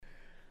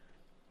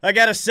I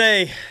gotta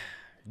say,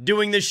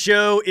 doing this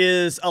show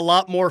is a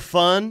lot more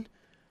fun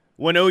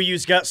when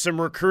OU's got some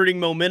recruiting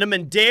momentum.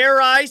 And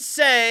dare I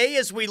say,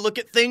 as we look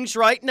at things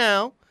right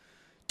now,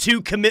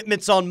 2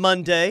 commitments on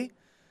Monday.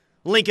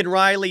 Lincoln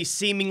Riley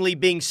seemingly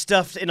being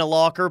stuffed in a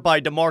locker by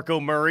DeMarco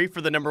Murray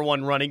for the number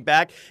 1 running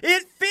back.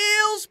 It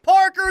feels,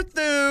 Parker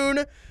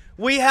Thune,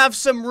 we have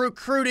some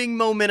recruiting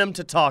momentum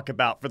to talk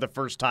about for the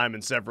first time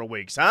in several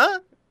weeks, huh?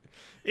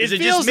 It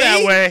feels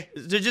that way.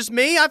 Is it just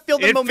me? I feel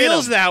the momentum. It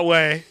feels that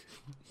way.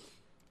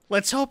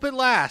 Let's hope it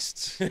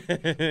lasts.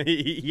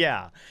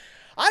 Yeah.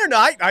 I don't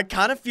know. I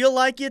kind of feel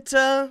like it,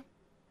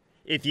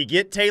 if you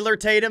get Taylor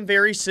Tatum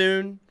very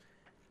soon,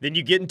 then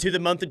you get into the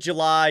month of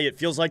July. It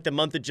feels like the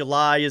month of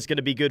July is going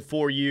to be good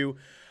for you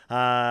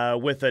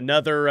with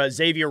another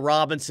Xavier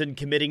Robinson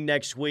committing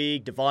next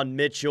week, Devon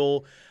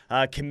Mitchell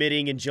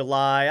committing in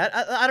July.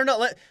 I don't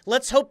know.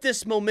 Let's hope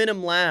this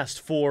momentum lasts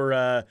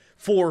for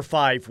 4 or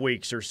 5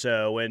 weeks or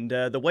so. And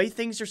the way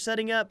things are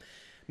setting up,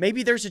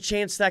 maybe there's a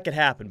chance that could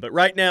happen. But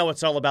right now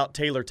it's all about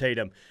Taylor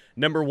Tatum,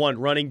 number 1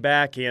 running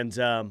back. And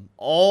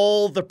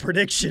all the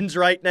predictions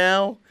right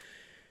now,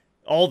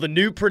 all the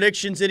new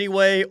predictions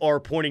anyway, are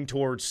pointing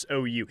towards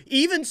OU.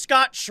 Even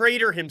Scott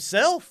Schrader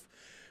himself,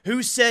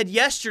 who said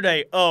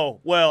yesterday,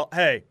 oh, well,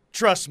 hey,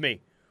 trust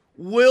me,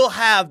 we'll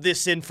have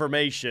this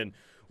information.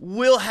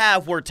 We'll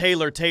have where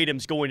Taylor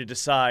Tatum's going to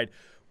decide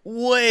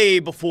way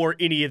before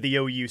any of the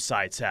OU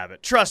sites have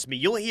it. Trust me,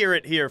 you'll hear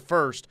it here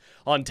first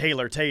on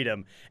Taylor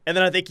Tatum. And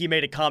then I think he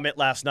made a comment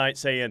last night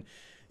saying,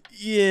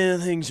 yeah,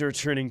 things are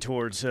turning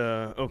towards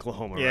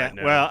Oklahoma right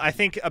now. Well, I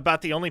think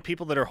about the only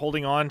people that are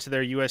holding on to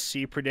their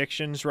USC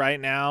predictions right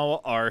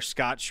now are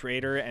Scott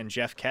Schrader and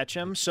Jeff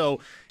Ketchum. So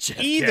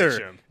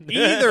either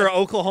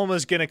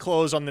Oklahoma's going to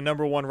close on the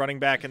number 1 running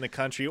back in the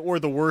country, or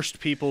the worst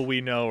people we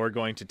know are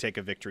going to take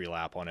a victory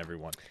lap on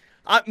everyone.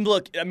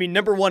 Look, I mean,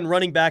 number 1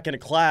 running back in a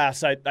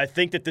class, I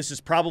think that this is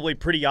probably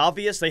pretty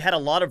obvious. They had a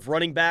lot of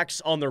running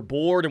backs on their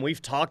board, and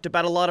we've talked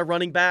about a lot of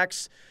running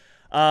backs.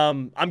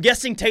 I'm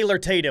guessing Taylor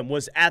Tatum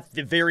was at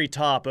the very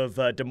top of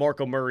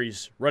DeMarco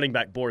Murray's running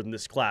back board in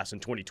this class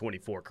in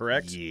 2024,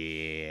 correct?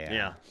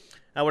 Yeah.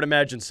 I would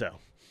imagine so.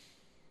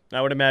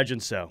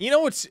 You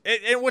know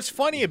what's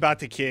funny about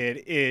the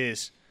kid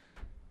is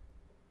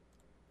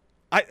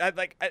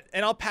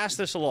and I'll pass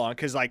this along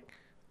because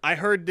I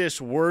heard this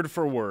word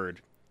for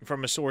word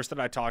from a source that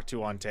I talked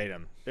to on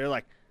Tatum. They're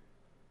like,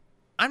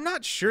 I'm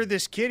not sure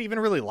this kid even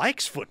really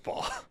likes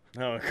football.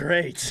 Oh,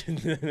 great.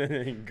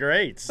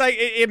 Great. Like,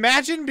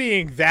 imagine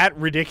being that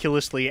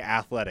ridiculously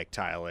athletic,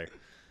 Tyler,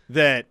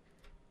 that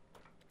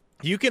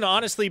you can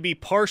honestly be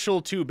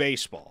partial to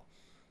baseball.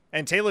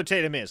 And Taylor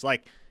Tatum is.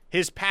 Like,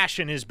 his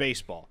passion is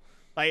baseball.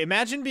 Like,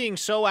 imagine being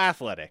so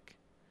athletic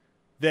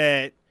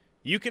that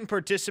you can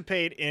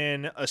participate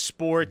in a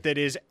sport that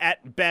is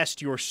at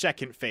best your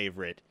second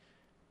favorite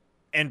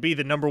and be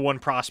the number 1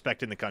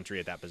 prospect in the country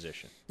at that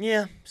position.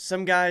 Yeah,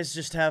 some guys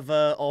just have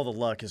all the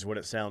luck is what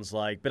it sounds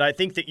like. But I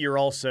think that you're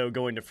also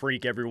going to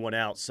freak everyone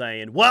out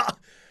saying, well,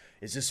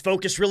 is his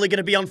focus really going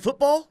to be on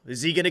football?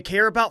 Is he going to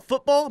care about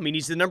football? I mean,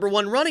 he's the number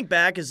 1 running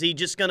back. Is he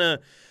just going to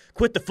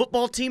quit the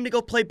football team to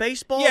go play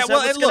baseball? Yeah, is that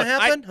what's going to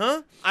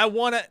happen? I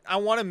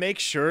want to make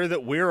sure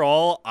that we're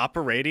all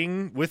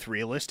operating with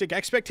realistic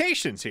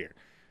expectations here.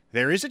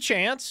 There is a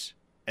chance,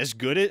 as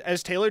good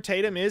as Taylor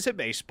Tatum is at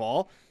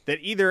baseball, that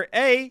either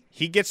A,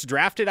 he gets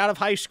drafted out of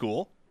high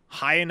school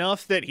high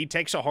enough that he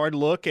takes a hard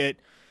look at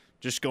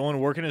just going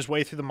working his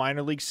way through the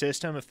minor league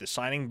system. If the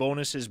signing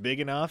bonus is big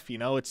enough,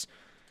 it's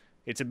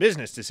a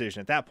business decision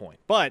at that point.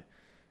 But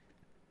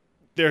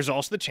there's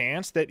also the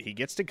chance that he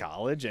gets to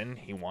college and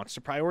he wants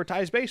to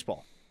prioritize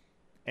baseball.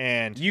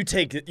 And you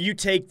take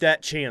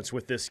that chance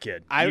with this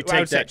kid. You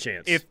take that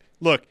chance.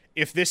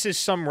 If this is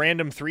some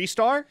random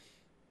 3-star,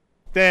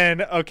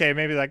 then, okay,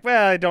 maybe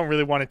I don't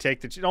really want to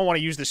don't want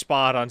to use the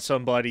spot on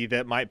somebody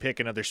that might pick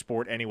another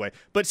sport anyway.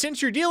 But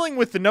since you're dealing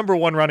with the number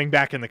 1 running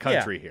back in the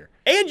country here.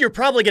 And you're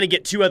probably going to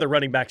get 2 other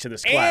running backs in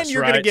this class, And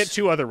you're going to get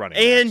 2 other running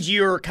backs. And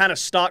you're kind of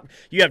stocked.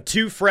 You have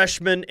 2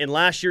 freshmen in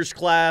last year's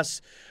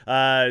class,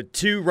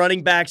 2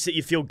 running backs that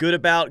you feel good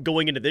about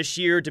going into this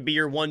year to be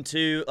your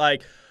 1-2.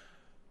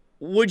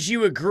 Would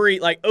you agree,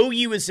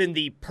 OU is in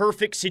the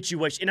perfect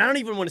situation, and I don't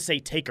even want to say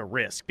take a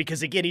risk,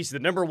 because, again, he's the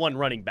number 1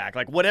 running back.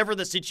 Whatever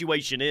the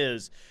situation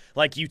is,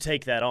 you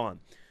take that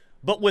on.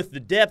 But with the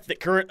depth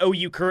that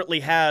OU currently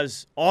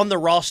has on the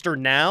roster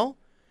now,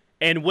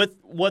 and with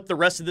what the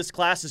rest of this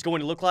class is going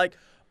to look like,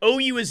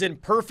 OU is in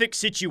perfect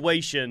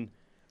situation.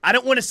 I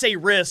don't want to say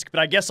risk, but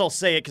I guess I'll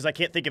say it because I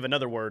can't think of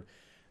another word.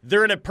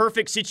 They're in a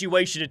perfect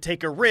situation to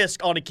take a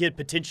risk on a kid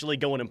potentially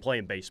going and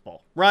playing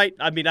baseball, right?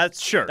 I mean,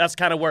 that's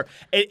kind of where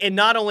 – and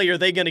not only are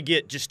they going to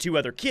get just 2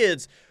 other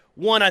kids,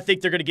 one, I think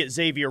they're going to get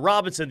Xavier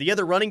Robinson. The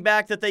other running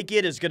back that they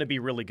get is going to be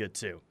really good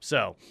too.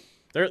 So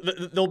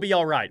They'll be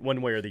all right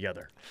one way or the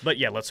other. But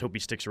yeah, let's hope he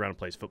sticks around and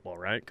plays football,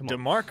 right? Come on.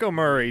 DeMarco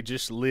Murray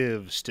just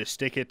lives to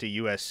stick it to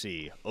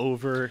USC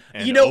over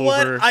and you know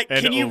over what?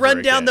 and Can you over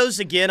run down again. those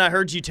again? I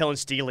heard you telling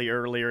Steely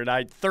earlier, and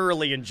I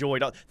thoroughly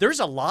enjoyed it.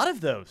 There's a lot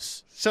of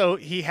those. So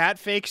he hat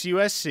fakes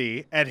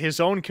USC at his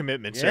own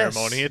commitment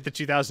ceremony at the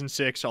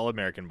 2006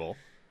 All-American Bowl.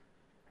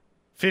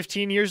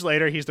 15 years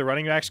later, he's the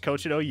running backs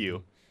coach at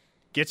OU.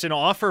 Gets an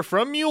offer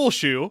from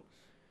Muleshoe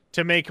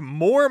to make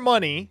more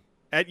money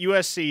at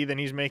USC than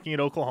he's making at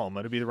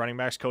Oklahoma to be the running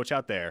backs coach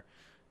out there.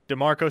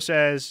 DeMarco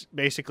says,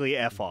 basically,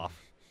 F off.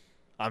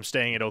 I'm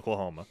staying at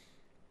Oklahoma.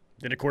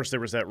 Then, of course, there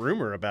was that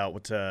rumor about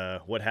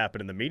what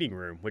happened in the meeting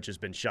room, which has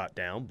been shot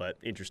down, but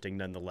interesting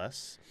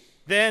nonetheless.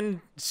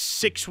 Then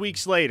 6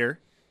 weeks later,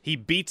 he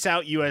beats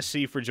out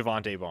USC for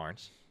Javonte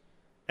Barnes.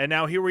 And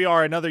now here we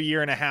are another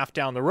year and a half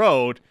down the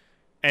road,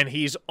 and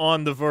he's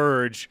on the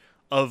verge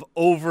of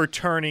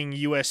overturning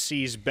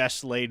USC's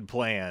best laid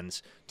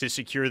plans to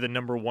secure the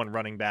number one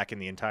running back in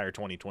the entire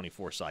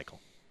 2024 cycle.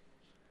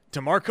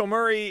 DeMarco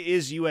Murray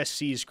is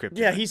USC's kryptonite.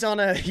 Yeah, he's on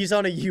a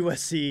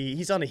USC.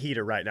 He's on a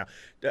heater right now.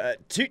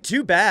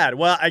 Too bad.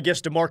 Well, I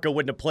guess DeMarco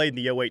wouldn't have played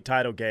in the 08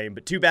 title game,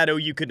 but too bad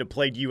OU couldn't have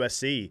played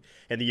USC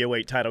in the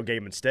 08 title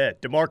game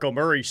instead. DeMarco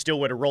Murray still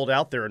would have rolled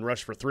out there and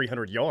rushed for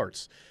 300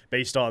 yards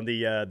based on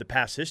the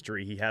past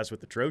history he has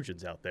with the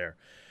Trojans out there.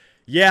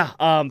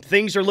 Yeah,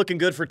 things are looking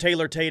good for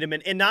Taylor Tatum,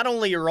 and not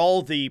only are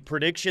all the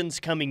predictions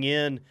coming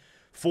in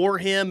for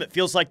him, it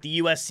feels like the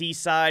USC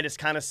side is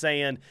kind of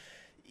saying,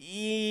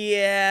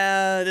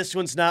 yeah, this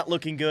one's not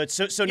looking good.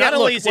 So not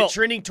only is it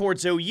trending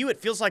towards OU, it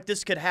feels like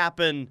this could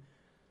happen,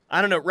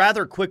 I don't know,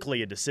 rather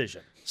quickly a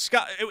decision.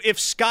 If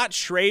Scott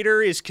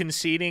Schrader is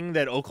conceding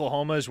that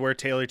Oklahoma is where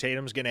Taylor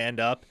Tatum's going to end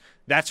up,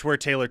 that's where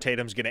Taylor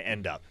Tatum's going to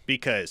end up.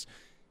 Because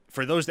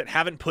for those that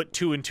haven't put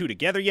 2 and 2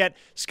 together yet,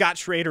 Scott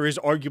Schrader is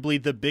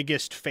arguably the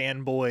biggest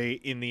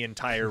fanboy in the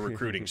entire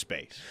recruiting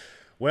space.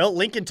 Well,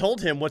 Lincoln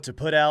told him what to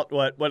put out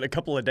what a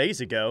couple of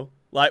days ago.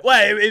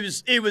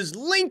 It was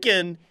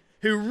Lincoln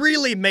who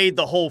really made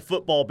the whole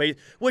football base,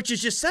 which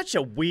is just such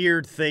a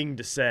weird thing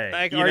to say.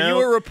 Like, are you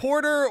a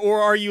reporter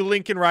or are you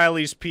Lincoln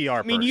Riley's PR person?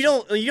 I mean, you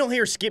don't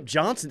hear Skip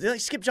Johnson.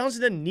 Skip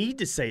Johnson doesn't need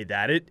to say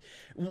that.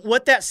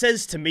 What that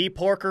says to me,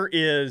 Parker,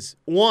 is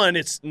one,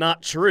 it's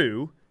not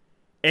true,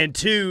 and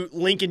two,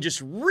 Lincoln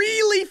just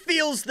really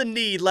feels the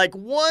need, like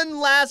one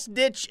last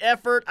ditch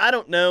effort. I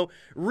don't know,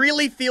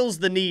 really feels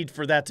the need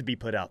for that to be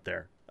put out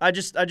there. I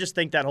just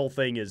think that whole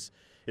thing is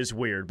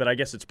weird, but I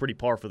guess it's pretty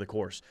par for the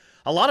course.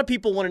 A lot of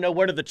people want to know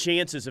what are the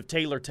chances of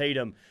Taylor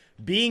Tatum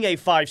being a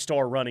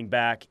 5-star running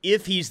back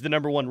if he's the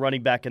number one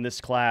running back in this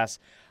class.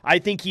 I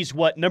think he's,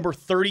 number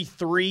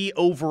 33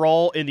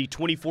 overall in the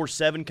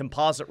 24/7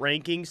 composite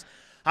rankings.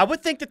 I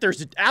would think that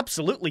there's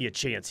absolutely a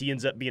chance he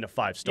ends up being a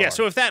 5-star. Yeah,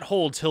 so if that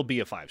holds, he'll be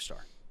a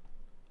 5-star.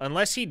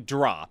 Unless he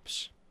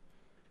drops,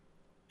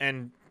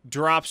 and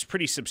drops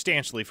pretty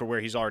substantially for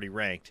where he's already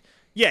ranked,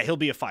 yeah, he'll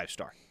be a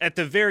 5-star. At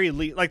the very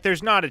least,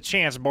 there's not a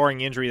chance,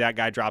 barring injury, that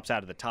guy drops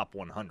out of the top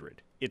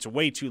 100. It's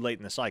way too late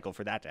in the cycle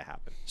for that to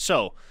happen.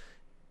 So,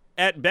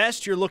 at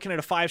best, you're looking at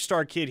a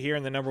 5-star kid here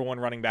and the number one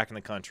running back in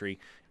the country.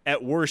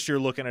 At worst, you're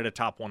looking at a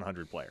top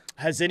 100 player.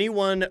 Has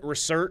anyone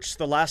researched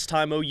the last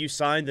time OU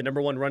signed the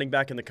number one running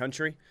back in the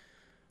country?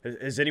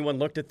 Has anyone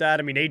looked at that?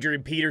 I mean,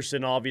 Adrian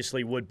Peterson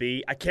obviously would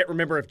be. I can't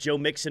remember if Joe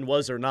Mixon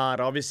was or not.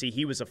 Obviously,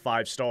 he was a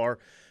 5-star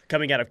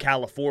coming out of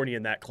California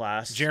in that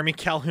class. Jeremy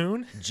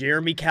Calhoun?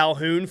 Jeremy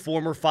Calhoun,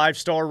 former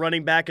 5-star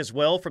running back as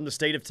well from the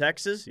state of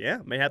Texas. Yeah,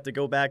 may have to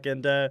go back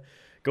and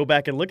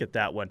look at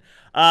that one.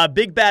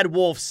 Big Bad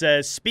Wolf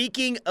says,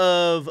 speaking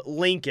of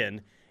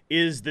Lincoln,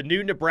 is the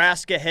new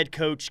Nebraska head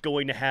coach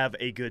going to have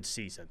a good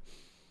season?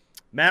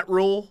 Matt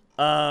Rule,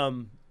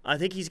 I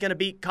think he's going to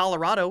beat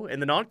Colorado in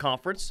the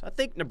non-conference. I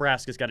think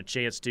Nebraska's got a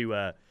chance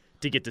to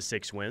get to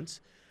 6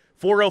 wins.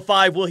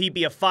 405, will he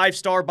be a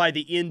 5-star by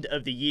the end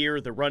of the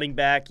year? The running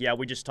back, yeah,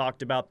 we just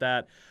talked about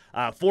that.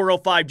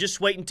 405, just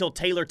wait until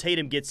Taylor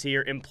Tatum gets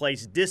here and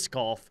plays disc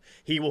golf.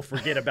 He will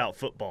forget about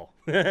football.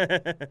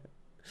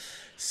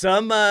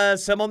 Some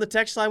on the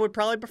text line would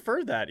probably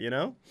prefer that,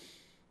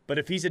 But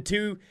if he's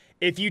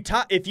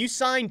if you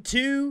sign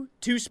two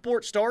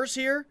sport stars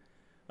here,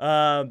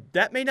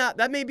 that may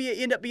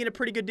end up being a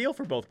pretty good deal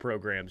for both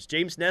programs.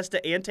 James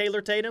Nesta and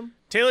Taylor Tatum.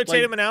 Taylor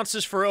Tatum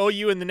announces for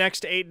OU in the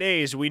next 8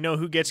 days. We know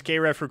who gets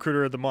KREF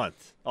Recruiter of the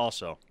Month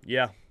also.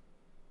 Yeah.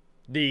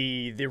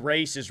 The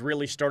race is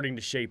really starting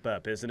to shape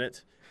up, isn't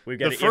it? We've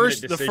got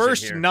the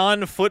first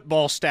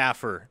non-football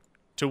staffer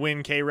to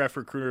win KREF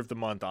Recruiter of the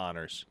Month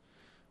honors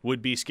would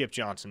be Skip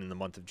Johnson in the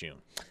month of June.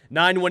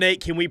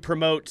 918, can we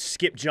promote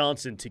Skip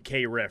Johnson to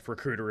KREF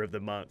Recruiter of the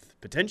Month?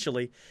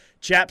 Potentially.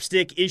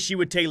 Chapstick issue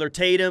with Taylor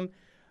Tatum.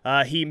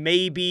 He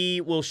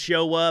maybe will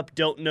show up.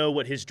 Don't know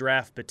what his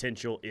draft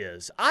potential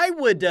is. I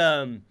would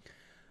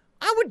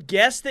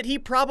guess that he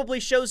probably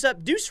shows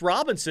up. Deuce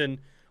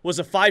Robinson was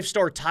a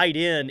 5-star tight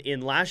end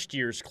in last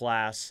year's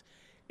class,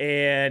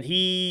 and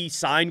he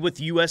signed with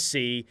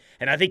USC,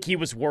 and I think he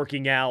was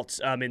working out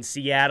in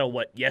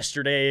Seattle,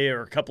 yesterday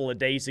or a couple of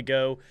days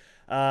ago.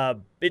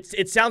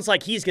 It sounds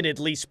like he's going to at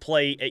least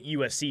play at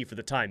USC for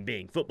the time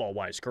being,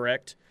 football-wise,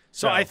 correct?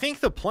 So I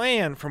think the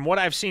plan, from what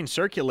I've seen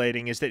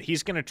circulating, is that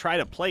he's going to try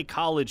to play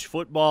college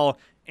football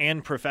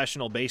and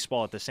professional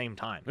baseball at the same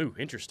time. Ooh,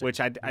 interesting. Which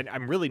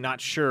I'm really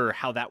not sure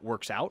how that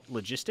works out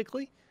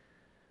logistically.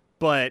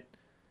 But,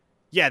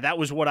 yeah, that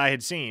was what I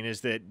had seen,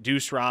 is that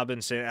Deuce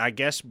Robinson, I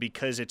guess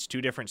because it's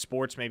two different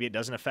sports, maybe it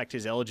doesn't affect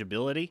his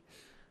eligibility.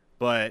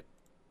 But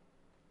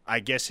I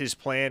guess his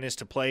plan is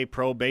to play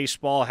pro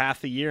baseball half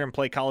the year and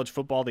play college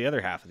football the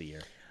other half of the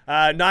year.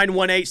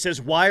 918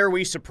 says, why are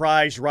we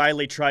surprised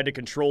Riley tried to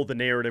control the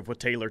narrative with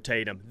Taylor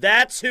Tatum?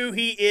 That's who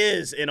he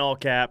is, in all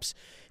caps.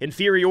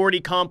 Inferiority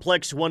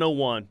Complex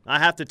 101. I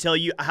have to tell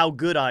you how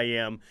good I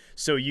am,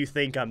 so you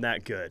think I'm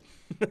that good.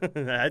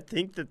 I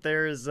think that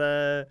there's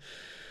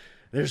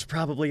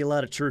probably a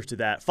lot of truth to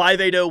that.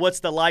 580,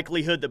 what's the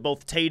likelihood that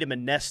both Tatum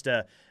and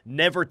Nesta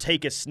never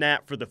take a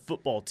snap for the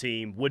football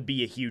team would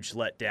be a huge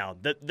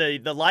letdown?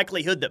 The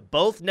likelihood that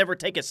both never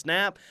take a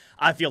snap,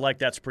 I feel like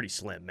that's pretty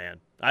slim,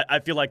 man. I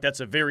feel like that's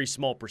a very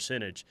small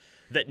percentage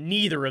that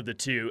neither of the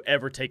two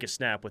ever take a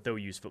snap with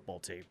OU's football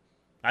team.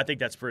 I think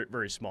that's very,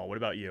 very small. What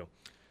about you?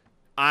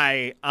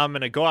 I'm going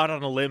to go out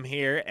on a limb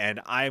here,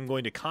 and I am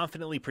going to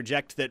confidently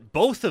project that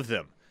both of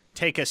them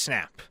take a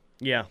snap.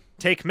 Yeah.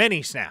 Take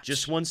many snaps.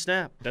 Just one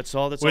snap. That's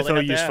all with they have to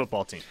OU's have.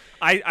 football team.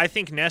 I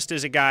think Nest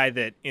is a guy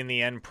that, in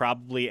the end,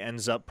 probably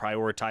ends up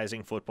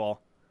prioritizing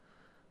football.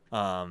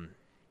 And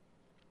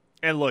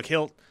look,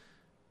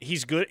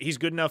 he's good. He's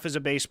good enough as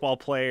a baseball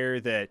player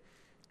that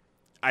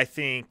I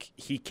think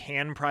he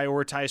can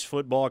prioritize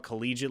football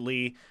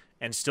collegiately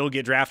and still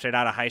get drafted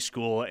out of high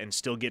school and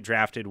still get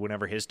drafted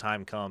whenever his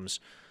time comes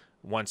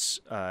once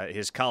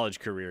his college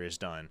career is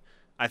done.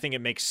 I think it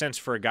makes sense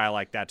for a guy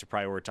like that to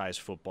prioritize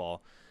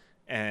football.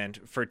 And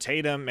for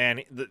Tatum,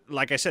 man,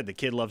 like I said, the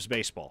kid loves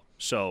baseball.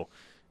 So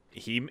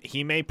he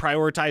may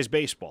prioritize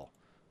baseball.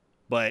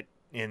 But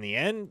in the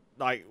end,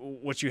 like,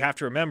 what you have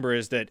to remember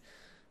is that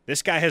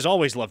this guy has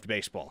always loved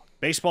baseball.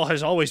 Baseball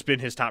has always been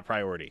his top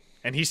priority.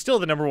 And he's still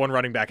the number one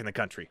running back in the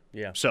country.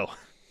 Yeah. So,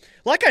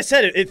 like I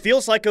said, it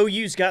feels like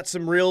OU's got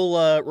some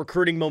real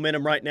recruiting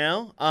momentum right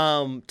now.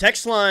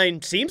 Text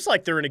line seems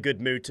like they're in a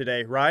good mood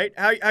today, right?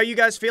 How you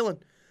guys feeling?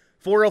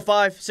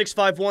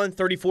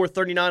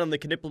 405-651-3439 on the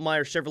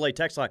Knippelmeyer Chevrolet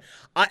text line.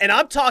 And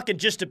I'm talking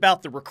just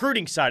about the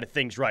recruiting side of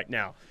things right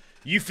now.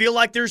 You feel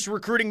like there's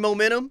recruiting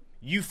momentum?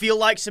 You feel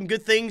like some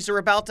good things are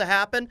about to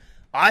happen?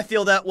 I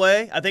feel that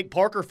way. I think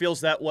Parker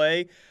feels that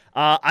way.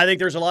 I think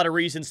there's a lot of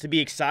reasons to be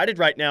excited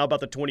right now about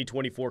the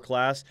 2024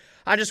 class.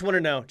 I just want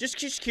to know,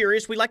 just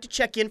curious. We like to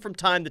check in from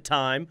time to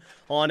time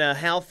on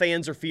how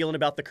fans are feeling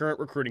about the current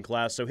recruiting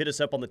class, so hit us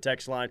up on the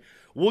text line.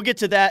 We'll get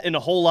to that and a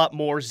whole lot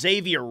more.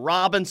 Xavier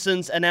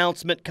Robinson's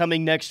announcement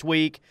coming next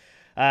week.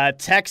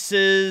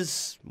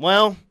 Texas,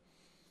 well,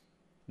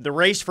 the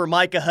race for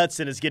Micah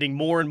Hudson is getting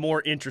more and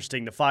more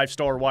interesting, the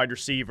 5-star wide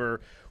receiver.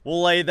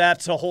 We'll lay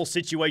that whole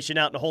situation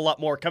out and a whole lot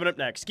more coming up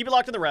next. Keep it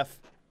locked to the Ref.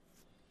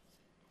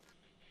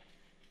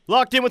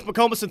 Locked in with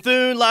McCOMAS and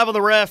Thune, live on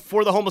the Ref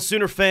for the home of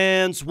Sooner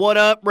fans. What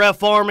up,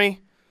 Ref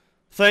Army?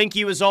 Thank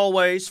you, as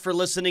always, for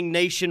listening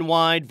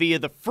nationwide via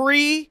the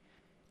free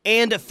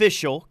and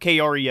official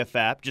KREF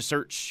app. Just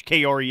search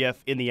KREF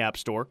in the App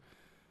Store.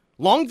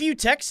 Longview,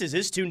 Texas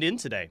is tuned in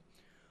today.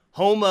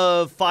 Home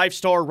of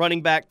 5-star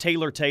running back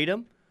Taylor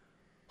Tatum.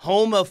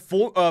 Home of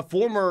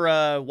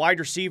former wide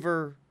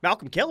receiver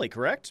Malcolm Kelly,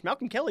 correct?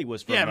 Malcolm Kelly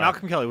was from... yeah,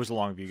 Malcolm Kelly was a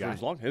Longview guy.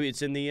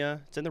 It's in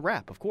the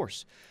wrap, of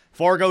course.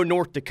 Fargo,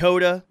 North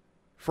Dakota.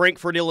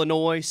 Frankfort,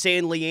 Illinois.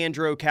 San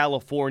Leandro,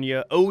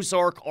 California.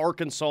 Ozark,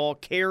 Arkansas.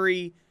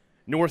 Cary,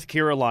 North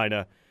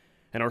Carolina.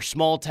 And our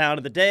small town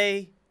of the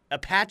day,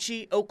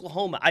 Apache,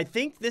 Oklahoma. I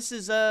think this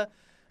is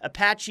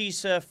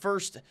Apache's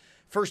first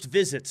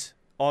visit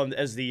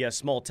as the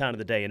small town of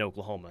the day in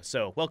Oklahoma.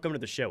 So welcome to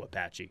the show,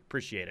 Apache.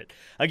 Appreciate it.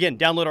 Again,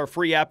 download our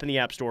free app in the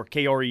App Store,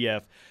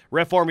 KREF.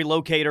 Ref Army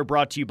Locator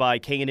brought to you by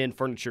K&N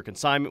Furniture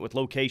Consignment with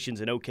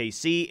locations in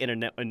OKC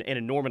and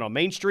in Norman on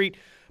Main Street.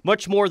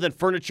 Much more than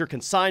furniture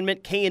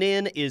consignment,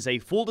 K&N is a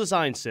full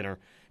design center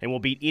and will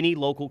beat any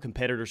local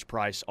competitor's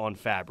price on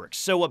fabrics.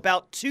 So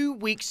about 2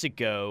 weeks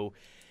ago,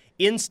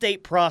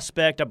 in-state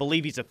prospect, I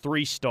believe he's a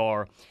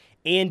 3-star,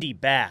 Andy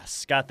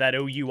Bass got that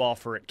OU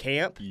offer at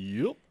camp.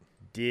 Yep.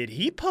 Did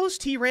he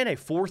post he ran a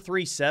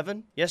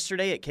 4.37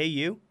 yesterday at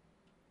KU?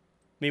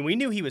 I mean, we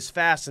knew he was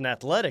fast and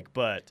athletic,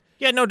 but...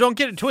 yeah, no, don't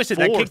get it twisted.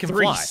 That kid can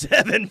fly.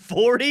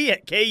 4.37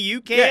 at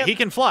KU camp? Yeah, he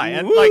can fly.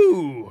 And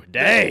Ooh,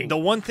 dang. The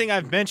one thing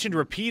I've mentioned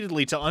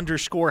repeatedly to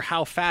underscore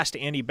how fast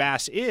Andy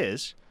Bass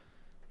is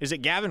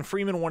that Gavin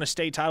Freeman won a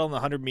state title in the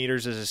 100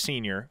 meters as a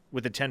senior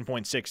with a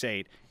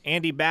 10.68.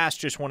 Andy Bass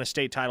just won a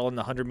state title in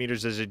the 100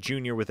 meters as a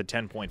junior with a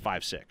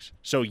 10.56.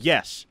 So,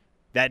 yes,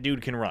 that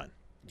dude can run.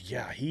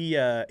 Yeah, he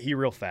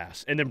real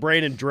fast. And then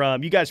Brandon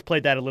Drum, you guys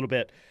played that a little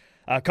bit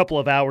a couple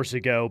of hours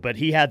ago, but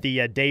he had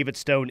the David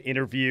Stone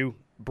interview.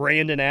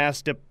 Brandon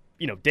asked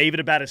David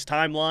about his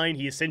timeline.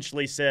 He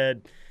essentially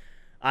said,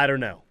 I don't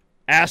know.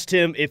 Asked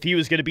him if he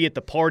was going to be at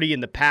the party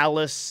in the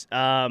Palace.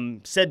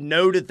 Said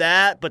no to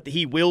that, but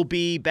he will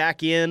be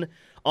back in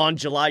on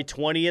July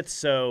 20th.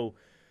 So,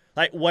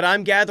 like, what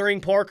I'm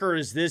gathering, Parker,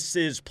 is this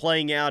is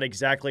playing out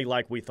exactly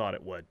like we thought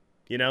it would.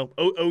 You know,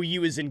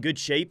 OU is in good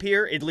shape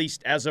here, at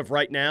least as of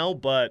right now,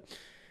 but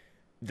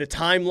the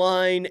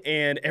timeline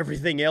and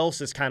everything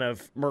else is kind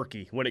of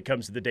murky when it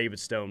comes to the David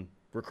Stone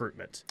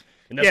recruitment.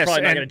 And that's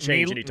probably not going to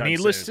change anytime soon.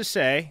 Needless to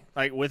say,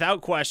 like,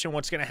 without question,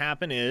 what's going to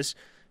happen is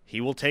he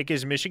will take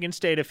his Michigan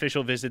State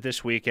official visit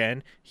this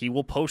weekend. He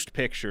will post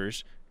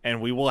pictures,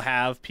 and we will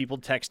have people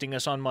texting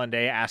us on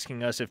Monday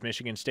asking us if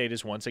Michigan State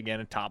is once again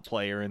a top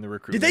player in the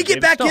recruitment. Did they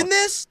get back in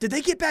this? Did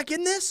they get back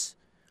in this?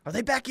 Are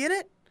they back in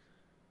it?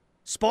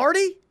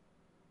 Sparty?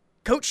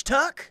 Coach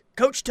Tuck?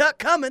 Coach Tuck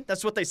coming.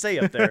 That's what they say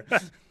up there. I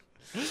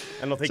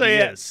don't think he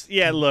is.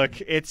 Yeah,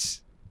 look,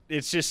 it's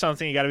just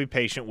something you got to be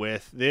patient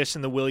with. This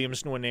and the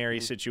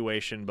Williams-Nwaneri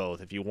situation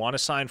both. If you want to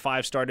sign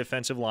 5-star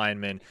defensive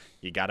linemen,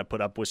 you got to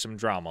put up with some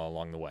drama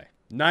along the way.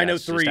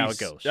 903. That's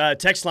just how it goes.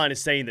 Text line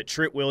is saying that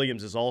Trent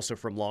Williams is also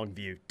from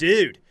Longview.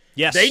 Dude,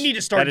 yes, they need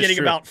to start getting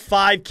about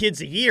 5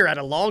 kids a year out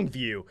of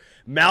Longview.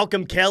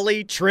 Malcolm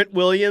Kelly, Trent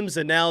Williams,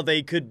 and now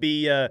they could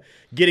be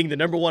getting the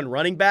number 1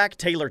 running back,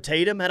 Taylor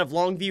Tatum, out of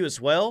Longview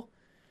as well.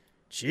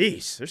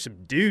 Jeez, there's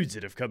some dudes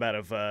that have come out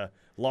of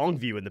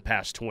Longview in the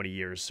past 20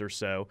 years or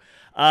so.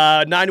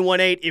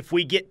 918, if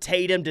we get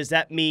Tatum, does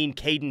that mean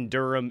Caden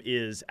Durham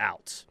is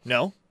out?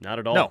 No. Not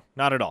at all? No,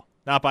 not at all.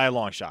 Not by a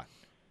long shot.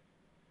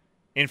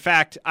 In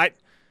fact,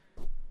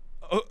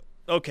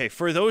 okay,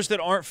 for those that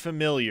aren't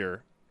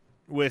familiar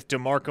with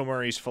DeMarco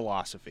Murray's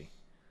philosophy,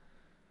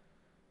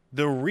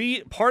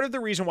 part of the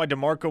reason why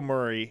DeMarco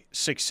Murray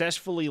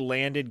successfully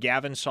landed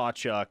Gavin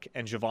Sawchuk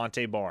and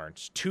Javonte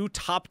Barnes, 2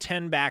 top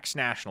 10 backs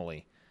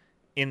nationally,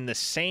 in the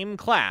same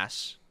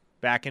class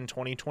back in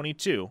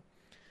 2022,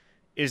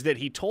 is that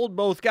he told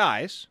both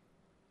guys,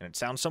 and it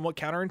sounds somewhat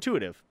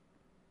counterintuitive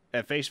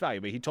at face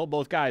value, but he told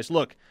both guys,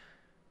 look,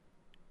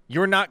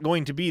 you're not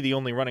going to be the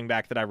only running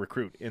back that I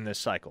recruit in this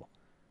cycle.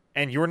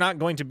 And you're not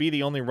going to be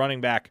the only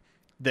running back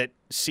that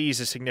sees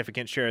a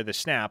significant share of the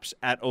snaps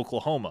at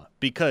Oklahoma.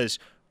 Because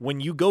when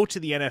you go to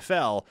the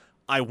NFL,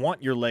 I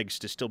want your legs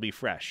to still be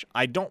fresh.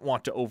 I don't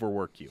want to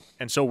overwork you.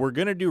 And so we're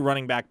going to do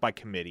running back by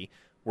committee.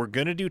 We're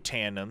going to do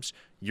tandems.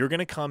 You're going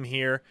to come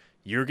here.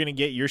 You're going to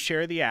get your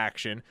share of the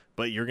action,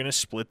 but you're going to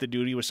split the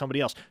duty with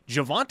somebody else.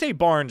 Javonte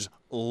Barnes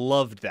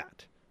loved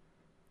that.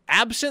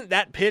 Absent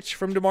that pitch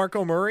from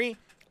DeMarco Murray,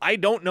 I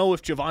don't know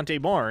if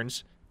Javonte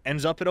Barnes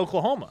ends up at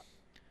Oklahoma.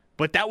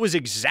 But that was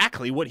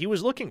exactly what he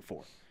was looking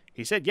for.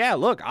 He said, yeah,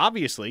 look,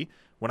 obviously,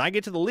 when I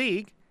get to the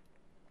league,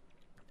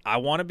 I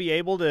want to be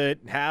able to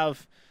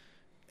have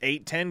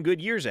 8-10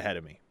 good years ahead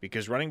of me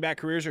because running back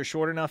careers are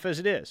short enough as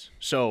it is.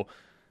 So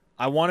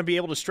I want to be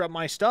able to strut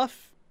my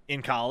stuff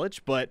in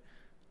college, but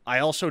I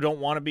also don't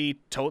want to be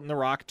toting the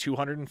rock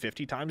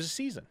 250 times a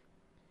season.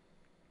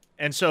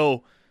 And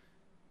so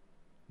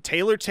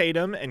Taylor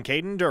Tatum and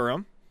Caden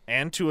Durham,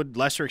 and to a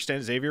lesser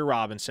extent Xavier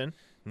Robinson,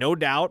 no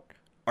doubt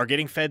are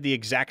getting fed the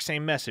exact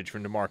same message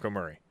from DeMarco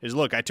Murray. Is,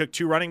 look, I took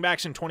 2 running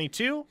backs in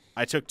 22.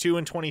 I took 2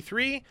 in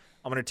 23.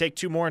 I'm going to take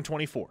 2 more in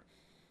 24.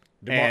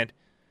 And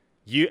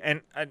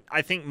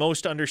I think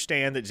most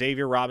understand that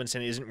Xavier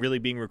Robinson isn't really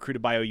being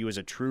recruited by OU as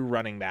a true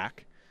running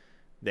back.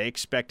 They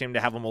expect him to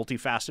have a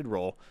multifaceted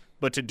role.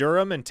 But to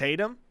Durham and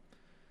Tatum,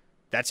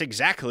 that's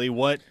exactly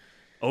what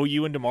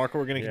OU and DeMarco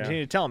are going to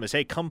continue to tell him is,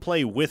 hey, come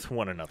play with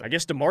one another. I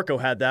guess DeMarco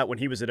had that when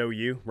he was at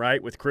OU,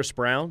 right, with Chris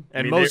Brown.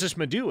 And Moses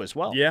Madu as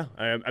well. Yeah.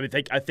 I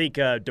think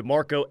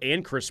DeMarco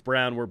and Chris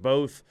Brown were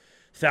both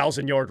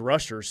 1,000-yard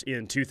rushers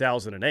in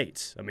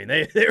 2008. I mean,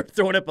 they were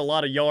throwing up a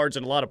lot of yards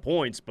and a lot of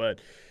points, but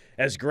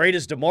as great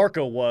as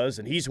DeMarco was,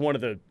 and he's one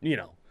of the,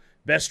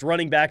 best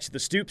running backs of the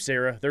Stoops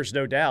era, there's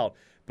no doubt,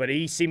 but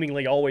he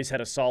seemingly always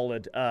had a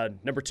solid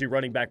number 2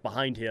 running back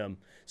behind him,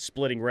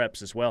 splitting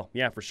reps as well.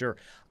 Yeah, for sure.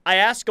 I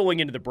asked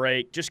going into the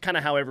break just kind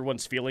of how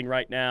everyone's feeling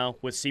right now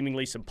with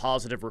seemingly some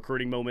positive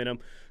recruiting momentum.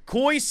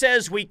 Coy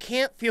says we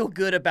can't feel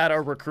good about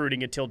our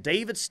recruiting until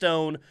David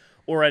Stone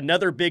or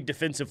another big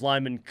defensive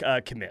lineman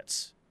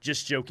commits.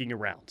 Just joking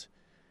around.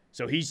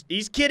 So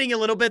he's kidding a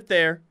little bit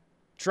there,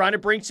 trying to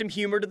bring some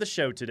humor to the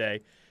show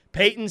today.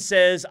 Peyton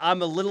says,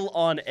 I'm a little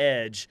on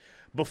edge.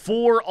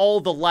 Before all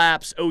the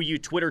laps OU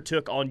Twitter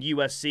took on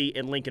USC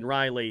and Lincoln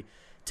Riley,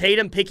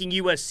 Tatum picking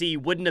USC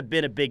wouldn't have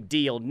been a big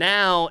deal.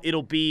 Now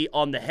it'll be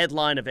on the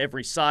headline of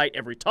every site,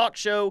 every talk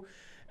show,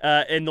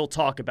 and they'll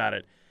talk about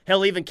it.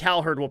 Hell, even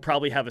Cowherd will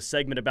probably have a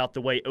segment about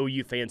the way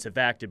OU fans have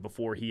acted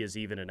before he is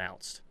even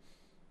announced.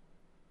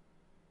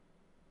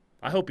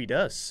 I hope he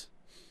does.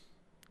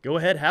 Go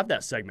ahead, have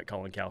that segment,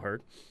 Colin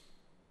Cowherd.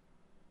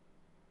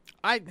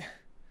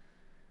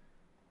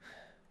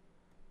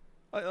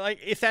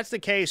 If that's the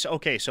case,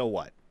 okay, so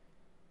what?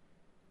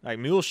 Like,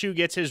 Muleshoe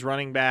gets his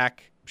running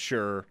back,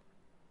 sure.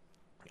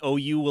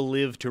 OU will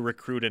live to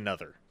recruit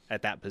another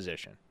at that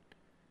position.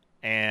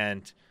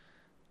 And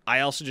I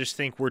also just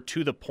think we're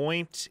to the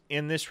point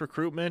in this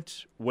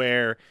recruitment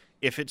where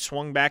if it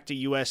swung back to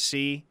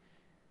USC,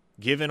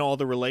 given all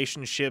the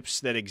relationships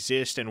that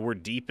exist and were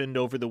deepened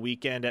over the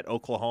weekend at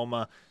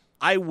Oklahoma,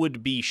 I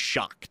would be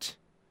shocked.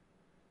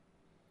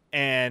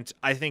 And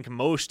I think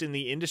most in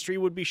the industry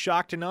would be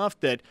shocked enough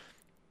that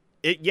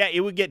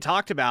it would get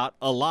talked about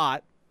a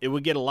lot. It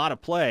would get a lot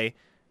of play,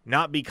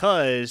 not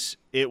because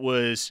it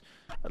was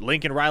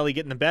Lincoln Riley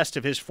getting the best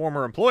of his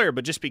former employer,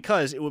 but just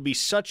because it would be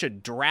such a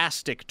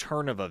drastic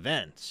turn of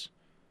events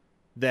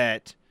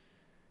that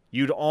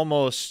you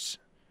almost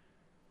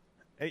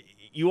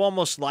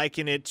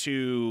liken it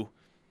to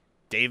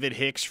David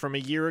Hicks from a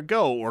year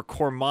ago, or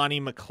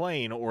Cormani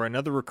McClain, or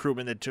another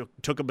recruitment that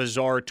took a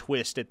bizarre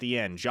twist at the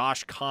end.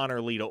 Josh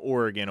Connerly to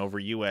Oregon over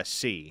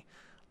USC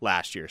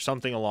last year,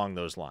 something along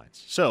those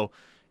lines. So,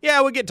 yeah,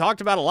 it would get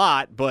talked about a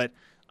lot, but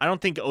I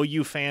don't think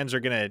OU fans are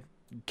going to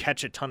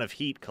catch a ton of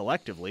heat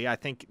collectively. I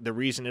think the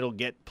reason it'll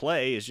get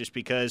play is just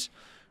because,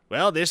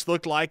 well, this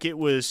looked like it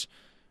was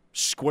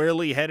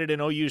squarely headed in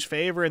OU's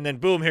favor, and then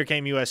boom, here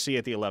came USC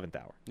at the 11th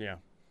hour. Yeah.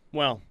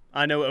 Well,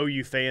 I know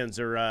OU fans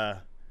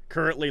are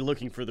currently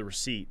looking for the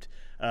receipt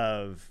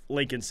of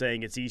Lincoln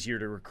saying it's easier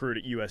to recruit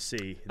at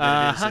USC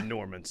than it is in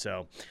Norman.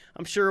 So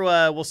I'm sure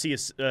we'll see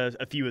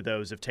a few of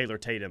those if Taylor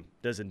Tatum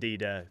does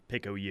indeed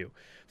pick OU.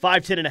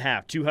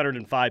 5'10.5",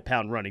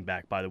 205-pound running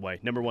back, by the way,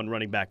 number one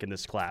running back in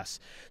this class.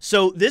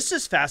 So this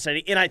is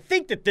fascinating, and I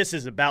think that this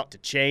is about to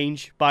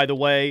change, by the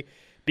way,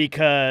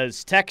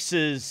 because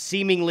Texas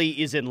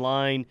seemingly is in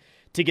line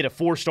to get a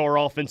four-star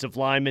offensive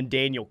lineman,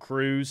 Daniel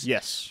Cruz.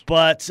 Yes.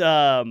 But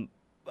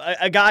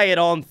a guy at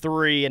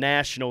On3, a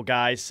national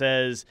guy,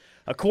 says,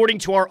 according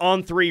to our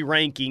On3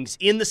 rankings,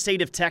 in the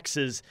state of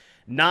Texas,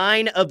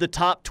 9 of the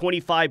top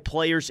 25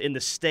 players in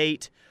the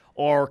state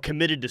are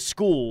committed to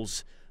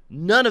schools.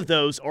 None of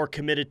those are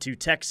committed to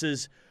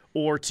Texas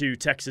or to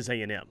Texas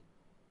A&M.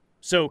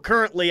 So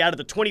currently, out of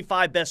the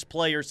 25 best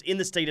players in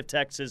the state of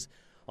Texas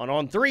on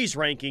On3's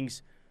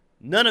rankings,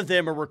 none of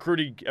them are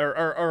recruited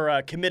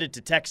or committed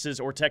to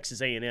Texas or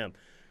Texas A&M,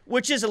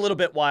 which is a little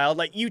bit wild.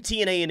 Like UT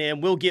and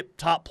A&M will get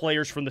top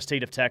players from the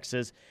state of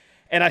Texas.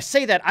 And I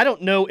say that, I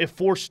don't know if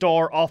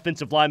four-star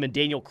offensive lineman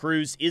Daniel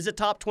Cruz is a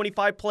top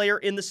 25 player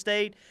in the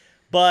state,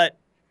 but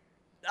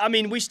I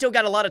mean, we still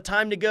got a lot of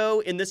time to go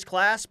in this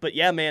class. But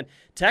yeah, man,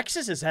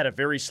 Texas has had a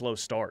very slow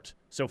start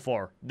so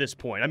far this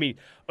point. I mean,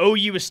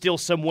 OU is still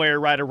somewhere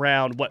right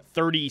around,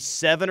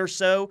 37 or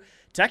so.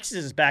 Texas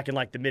is back in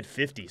like the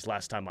mid-50s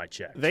last time I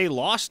checked. They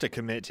lost a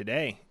commit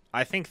today.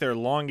 I think their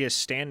longest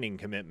standing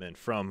commitment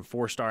from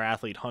four-star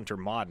athlete Hunter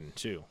Modden,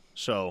 too.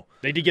 So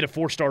they did get a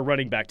four-star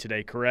running back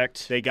today,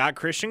 correct? They got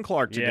Christian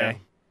Clark today.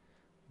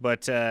 Yeah.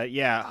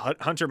 But,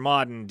 Hunter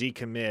Modden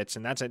decommits,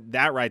 and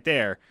that right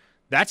there,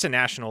 that's a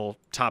national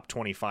top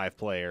 25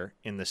 player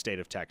in the state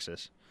of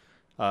Texas.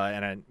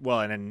 And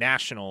a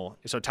national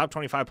 – so top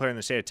 25 player in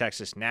the state of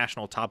Texas,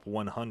 national top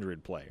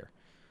 100 player.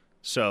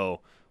 So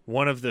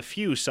one of the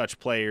few such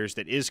players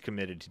that is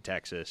committed to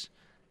Texas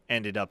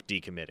ended up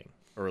decommitting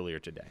earlier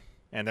today.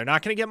 And they're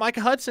not going to get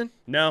Micah Hudson.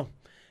 No,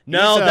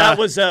 that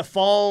was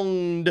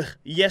Fonged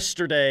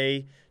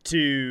yesterday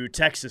to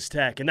Texas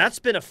Tech. And that's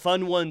been a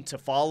fun one to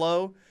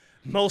follow,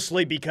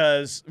 mostly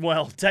because,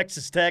 well,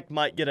 Texas Tech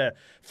might get a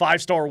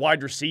 5-star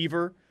wide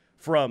receiver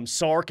from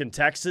Sark in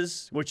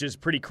Texas, which is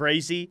pretty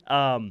crazy.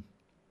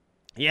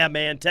 Yeah,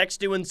 man, Tech's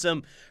doing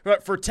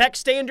for Tech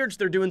standards,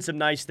 they're doing some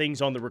nice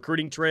things on the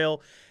recruiting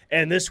trail.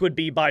 And this would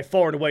be by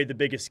far and away the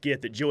biggest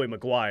get that Joey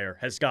McGuire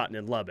has gotten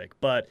in Lubbock.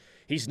 But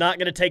he's not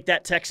going to take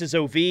that Texas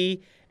OV,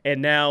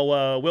 and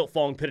now Wilt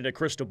Fong put in a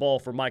crystal ball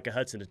for Micah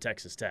Hudson to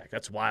Texas Tech.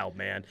 That's wild,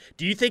 man.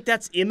 Do you think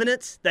that's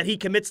imminent, that he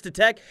commits to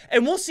Tech?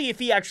 And we'll see if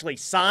he actually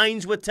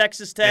signs with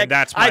Texas Tech. And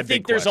that's my I think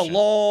big there's question. a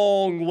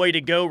long way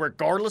to go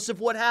regardless of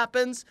what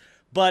happens.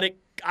 But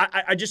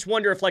I just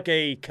wonder if like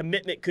a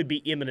commitment could be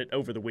imminent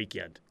over the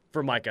weekend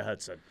for Micah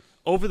Hudson.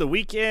 Over the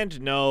weekend,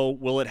 no.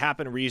 Will it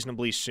happen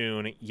reasonably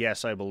soon?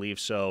 Yes, I believe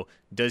so.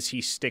 Does he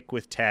stick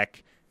with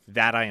Tech?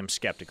 That I am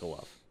skeptical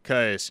of.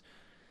 Because,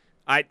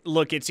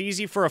 it's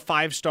easy for a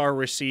 5-star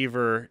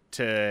receiver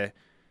to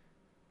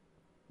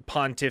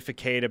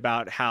pontificate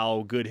about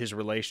how good his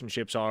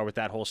relationships are with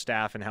that whole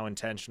staff and how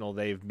intentional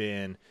they've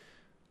been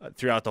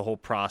throughout the whole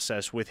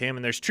process with him.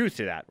 And there's truth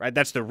to that, right?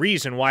 That's the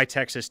reason why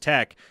Texas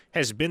Tech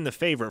has been the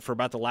favorite for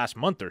about the last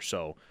month or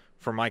so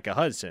for Micah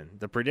Hudson.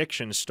 The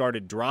predictions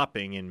started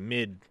dropping in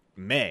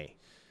mid-May.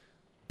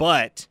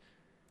 But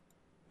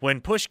when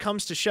push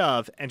comes to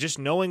shove, and just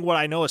knowing what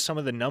I know of some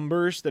of the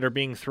numbers that are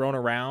being thrown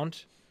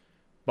around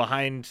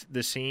behind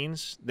the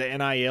scenes, the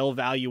NIL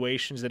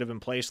valuations that have been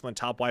placed on the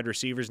top wide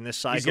receivers in this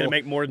cycle. He's going to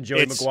make more than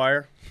Joey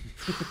McGuire.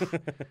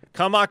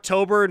 Come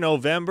October,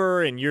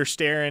 November, and you're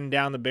staring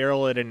down the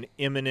barrel at an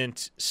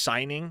imminent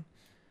signing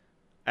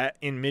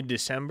in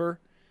mid-December,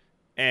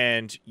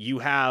 and you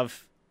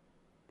have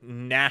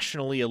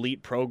nationally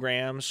elite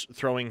programs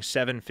throwing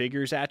 7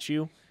 figures at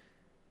you,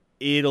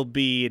 it'll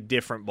be a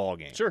different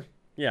ballgame. Sure.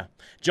 Yeah.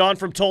 John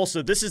from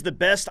Tulsa, this is the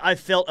best I've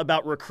felt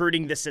about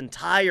recruiting this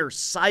entire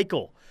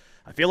cycle.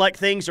 I feel like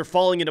things are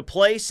falling into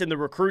place and the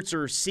recruits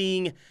are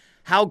seeing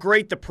how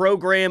great the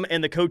program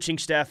and the coaching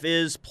staff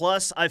is.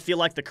 Plus, I feel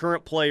like the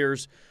current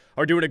players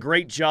are doing a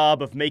great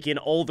job of making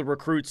all the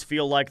recruits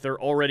feel like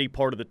they're already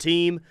part of the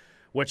team,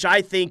 which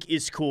I think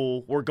is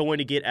cool. We're going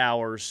to get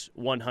ours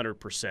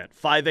 100%.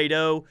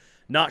 580,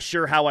 not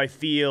sure how I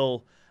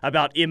feel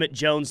about Emmett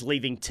Jones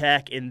leaving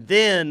Tech, and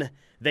then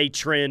they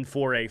trend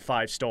for a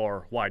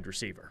 5-star wide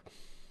receiver.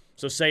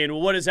 So saying,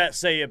 well, what does that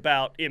say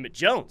about Emmett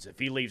Jones if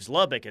he leaves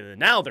Lubbock, and then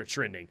now they're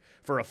trending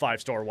for a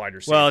 5-star wide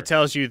receiver? Well, it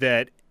tells you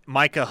that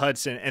Micah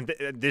Hudson, and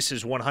this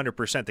is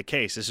 100% the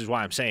case. This is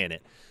why I'm saying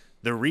it.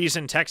 The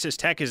reason Texas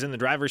Tech is in the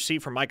driver's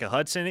seat for Micah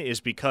Hudson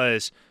is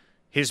because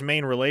his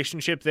main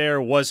relationship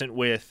there wasn't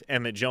with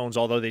Emmett Jones,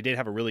 although they did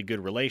have a really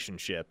good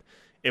relationship.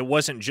 It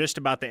wasn't just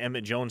about the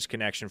Emmett Jones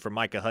connection for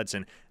Micah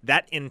Hudson.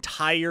 That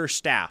entire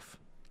staff,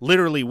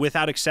 literally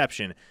without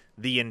exception,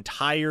 the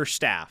entire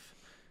staff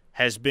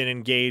has been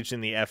engaged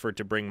in the effort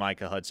to bring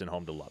Micah Hudson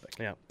home to Lubbock.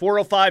 Yeah.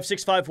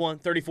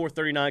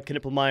 405-651-3439,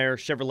 Knippelmeyer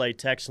Chevrolet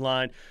text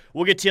line.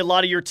 We'll get to a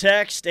lot of your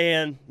text,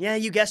 and, yeah,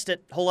 you guessed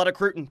it, a whole lot of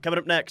recruiting coming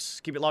up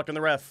next. Keep it locked on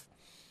the Ref.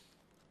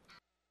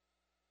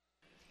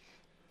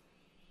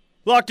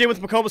 Locked in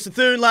with McCOMAS and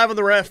Thune, live on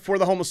the Ref for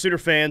the home of Sooner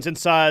fans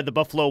inside the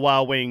Buffalo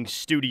Wild Wings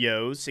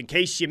studios. In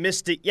case you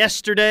missed it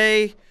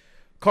yesterday,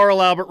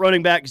 Carl Albert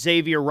running back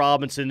Xavier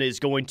Robinson is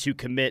going to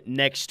commit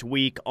next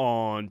week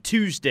on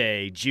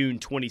Tuesday, June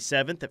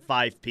 27th at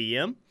 5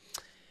 p.m.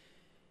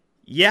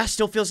 Yeah,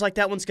 still feels like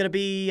that one's going to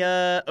be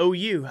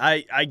OU.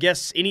 I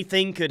guess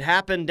anything could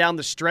happen down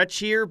the stretch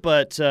here,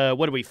 but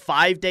what are we,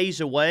 5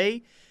 days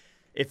away?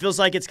 It feels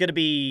like it's going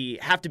to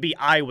have to be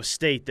Iowa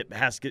State that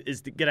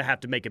is going to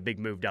have to make a big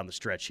move down the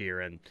stretch here.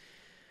 And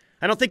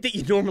I don't think that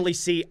you normally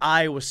see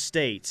Iowa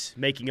State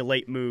making a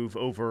late move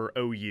over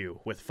OU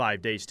with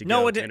 5 days to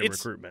go in a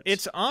recruitment.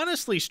 It's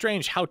honestly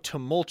strange how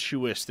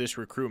tumultuous this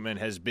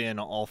recruitment has been,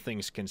 all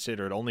things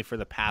considered, only for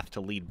the path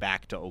to lead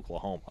back to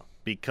Oklahoma.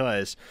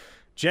 Because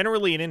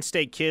generally an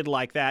in-state kid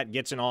like that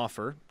gets an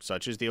offer,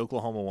 such as the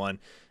Oklahoma one,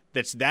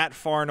 that's that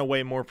far and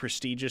away more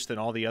prestigious than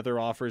all the other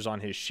offers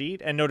on his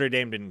sheet. And Notre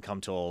Dame didn't come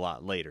till a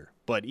lot later.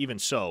 But even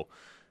so,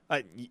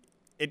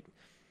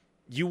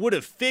 you would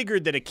have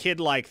figured that a kid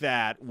like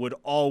that would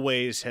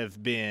always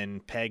have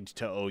been pegged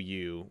to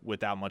OU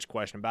without much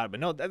question about it.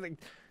 But no,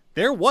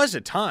 there was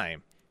a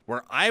time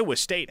where Iowa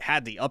State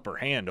had the upper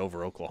hand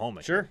over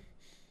Oklahoma. Sure.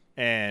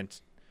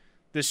 And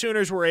the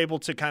Sooners were able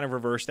to kind of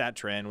reverse that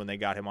trend when they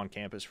got him on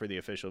campus for the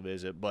official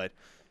visit. But,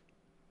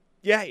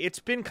 yeah, it's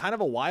been kind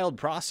of a wild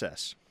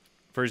process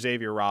for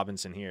Xavier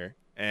Robinson here.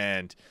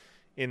 And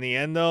in the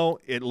end, though,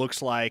 it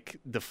looks like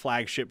the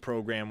flagship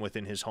program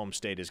within his home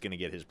state is going to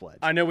get his pledge.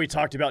 I know we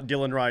talked about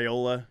Dylan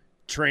Raiola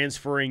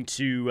transferring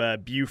to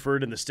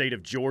Buford in the state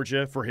of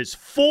Georgia for his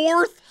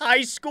 4th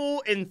high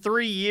school in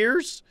 3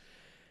 years.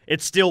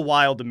 It's still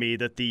wild to me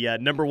that the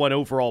number 1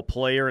 overall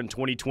player in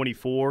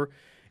 2024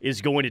 is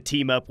going to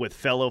team up with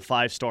fellow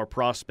 5-star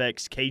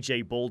prospects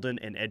KJ Bolden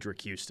and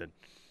Edric Houston.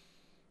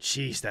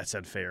 Jeez, that's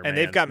unfair, man. And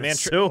they've got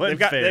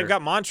they've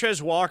got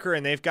Montrez Walker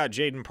and they've got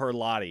Jaden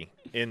Perlotti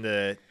in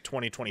the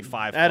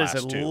 2025 That class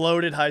is a too.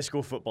 loaded high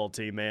school football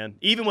team, man.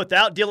 Even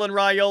without Dylan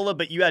Raiola,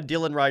 but you add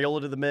Dylan Raiola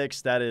to the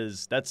mix,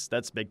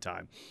 that's big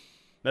time.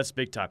 That's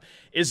big time.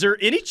 Is there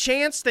any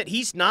chance that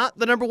he's not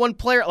the number 1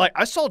 player? Like,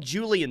 I saw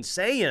Julian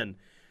Sayin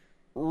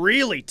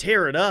really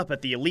tear it up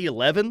at the Elite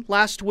 11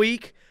 last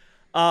week.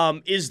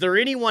 Is there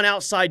anyone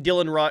outside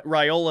Dylan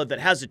Raiola that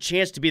has a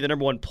chance to be the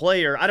number 1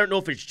 player? I don't know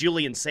if it's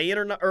Julian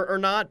Sayin or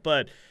not,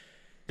 but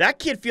that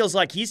kid feels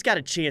like he's got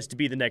a chance to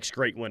be the next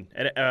great one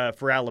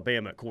for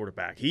Alabama at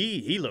quarterback.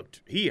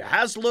 He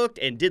has looked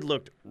and did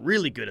look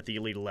really good at the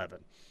Elite 11.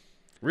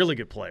 Really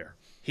good player.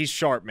 He's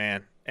sharp,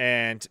 man.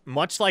 And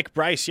much like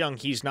Bryce Young,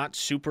 he's not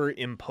super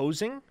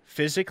imposing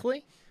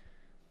physically.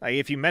 Like,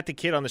 if you met the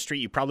kid on the street,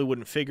 you probably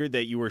wouldn't figure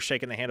that you were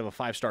shaking the hand of a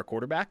 5-star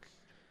quarterback.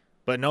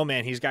 But no,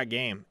 man, he's got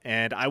game.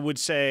 And I would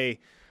say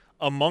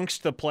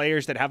amongst the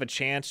players that have a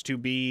chance to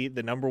be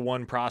the number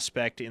 1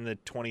 prospect in the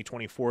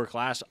 2024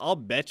 class, I'll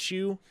bet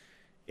you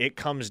it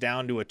comes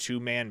down to a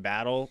 2-man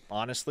battle,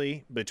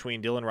 honestly,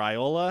 between Dylan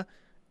Raiola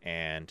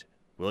and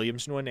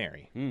Williams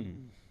Nwaneri.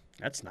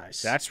 That's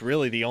nice. That's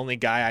really the only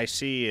guy I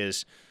see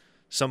is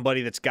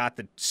somebody that's got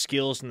the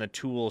skills and the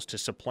tools to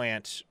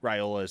supplant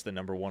Raiola as the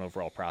number 1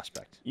 overall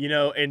prospect. You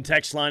know, and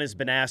text line has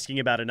been asking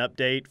about an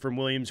update from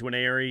Williams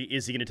Nwaneri.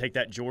 Is he going to take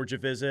that Georgia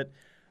visit?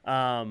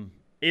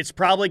 It's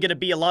probably going to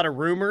be a lot of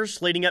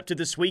rumors leading up to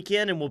this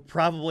weekend, and we'll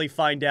probably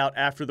find out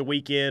after the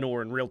weekend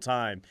or in real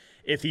time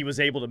if he was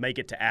able to make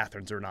it to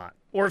Athens or not.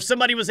 Or if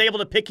somebody was able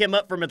to pick him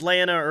up from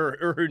Atlanta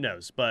or who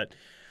knows. But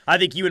I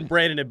think you and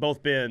Brandon have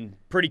both been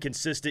pretty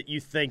consistent.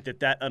 You think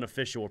that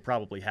unofficial will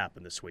probably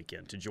happen this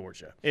weekend to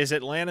Georgia. Is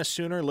Atlanta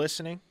Sooner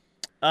listening?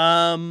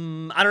 I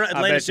don't know.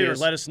 Atlanta Sooner,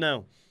 let us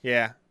know.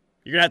 Yeah.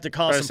 You're going to have to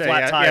call some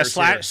flat tires.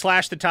 Yeah,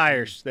 slash the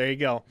tires. There you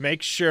go.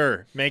 Make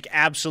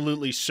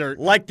absolutely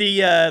certain. Like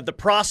the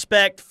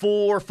prospect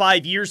 4 or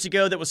 5 years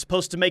ago that was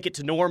supposed to make it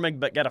to Norman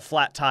but got a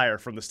flat tire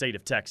from the state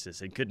of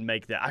Texas and couldn't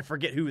make that. I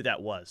forget who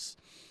that was.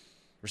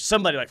 Or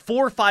somebody like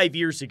 4 or 5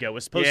 years ago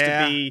was supposed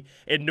to be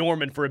in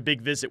Norman for a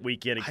big visit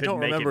weekend and couldn't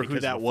make it. I don't remember who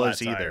that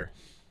was either.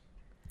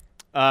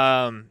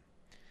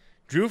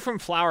 Drew from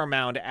Flower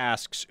Mound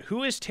asks,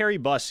 who is Terry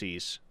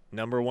Bussey's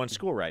number one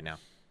school right now?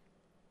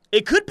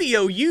 It could be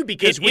OU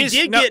because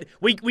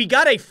we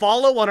got a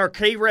follow on our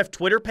KREF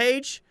Twitter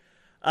page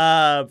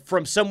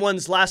from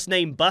someone's last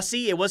name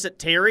Bussey. It wasn't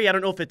Terry. I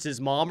don't know if it's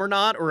his mom or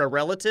not or a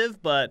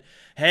relative, but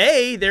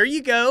hey, there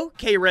you go.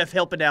 KREF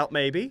helping out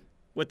maybe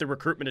with the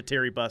recruitment of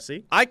Terry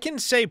Bussey. I can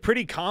say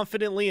pretty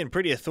confidently and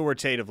pretty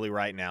authoritatively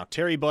right now,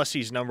 Terry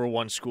Bussey's number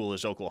one school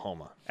is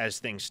Oklahoma as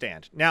things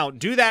stand. Now,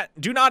 do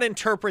not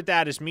interpret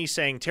that as me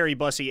saying Terry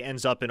Bussey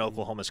ends up in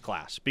Oklahoma's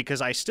class,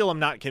 because I still am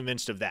not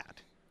convinced of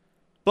that.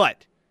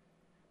 But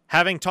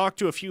having talked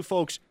to a few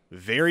folks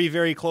very,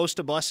 very close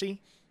to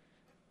Bussey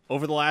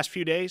over the last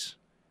few days,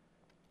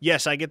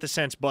 yes, I get the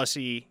sense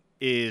Bussey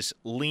is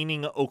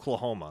leaning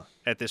Oklahoma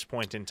at this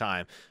point in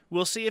time.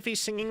 We'll see if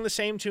he's singing the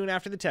same tune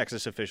after the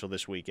Texas official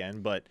this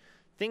weekend, but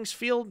things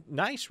feel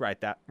nice right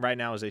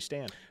now as they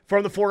stand.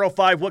 From the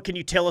 405, what can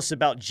you tell us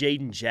about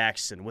Jaden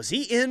Jackson? Was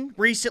he in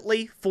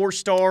recently?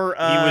 4-star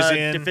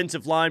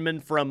defensive lineman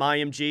from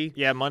IMG?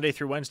 Yeah, Monday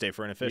through Wednesday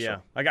for an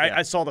official. Yeah.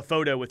 I saw the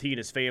photo with he and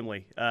his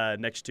family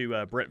next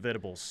to Brett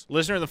Venables.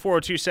 Listener in the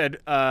 402 said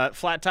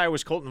flat tire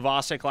was Colton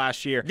Vasek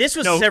last year. This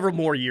was several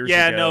more years ago.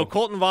 Yeah, no,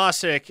 Colton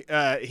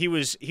Vasek, he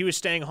was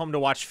staying home to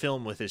watch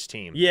film with his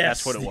team. Yes.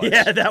 That's what it was.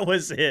 Yeah, that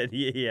was it.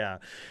 Yeah.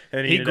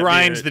 And he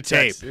grinds the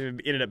tape.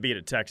 Ended up being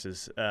at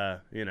Texas,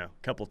 a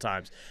couple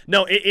times.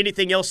 No,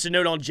 anything else to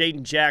note on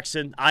Jaden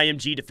Jackson?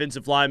 IMG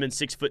defensive lineman,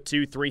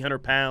 6'2", 300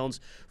 pounds,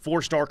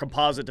 4-star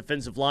composite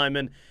defensive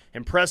lineman.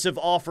 Impressive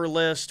offer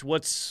list.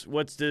 What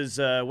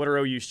are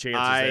OU's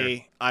chances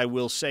there? I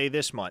will say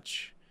this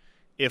much.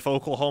 If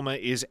Oklahoma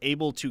is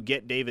able to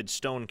get David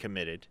Stone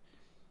committed,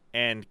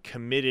 and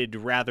committed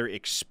rather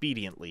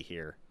expediently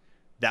here,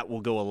 that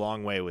will go a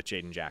long way with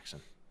Jaden Jackson.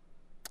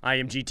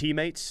 IMG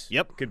teammates?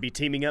 Yep. Could be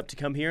teaming up to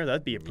come here.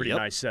 That'd be a pretty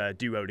nice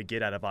duo to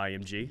get out of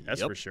IMG.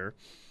 That's for sure.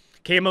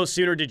 Camo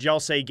Sooner, did y'all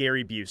say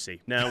Gary Busey?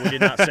 No, we did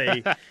not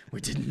say.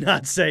 We did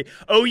not say.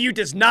 OU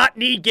does not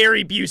need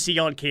Gary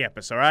Busey on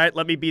campus, all right?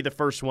 Let me be the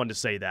first one to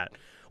say that.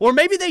 Or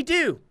maybe they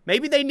do.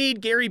 Maybe they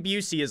need Gary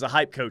Busey as a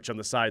hype coach on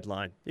the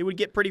sideline. It would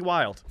get pretty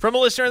wild. From a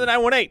listener in the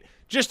 918,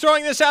 just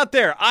throwing this out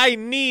there, I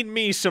need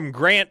me some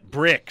Grant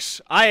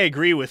Bricks. I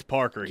agree with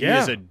Parker. He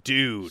is a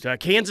dude.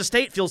 Kansas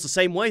State feels the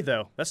same way,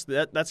 though.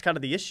 That's kind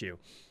of the issue.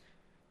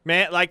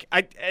 Man,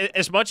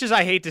 as much as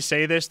I hate to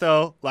say this,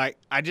 though, I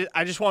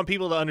just want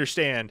people to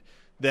understand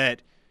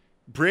that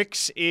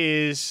Bricks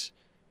is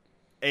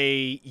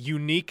a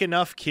unique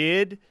enough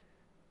kid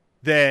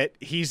that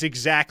he's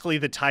exactly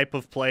the type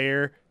of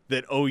player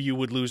that OU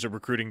would lose a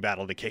recruiting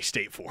battle to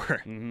K-State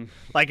for. Mm-hmm.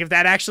 If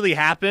that actually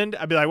happened,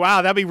 I'd be like,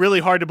 wow, that'd be really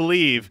hard to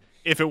believe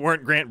if it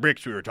weren't Grant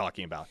Bricks we were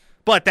talking about.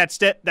 But that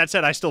said,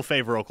 I still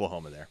favor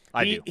Oklahoma there.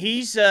 I do.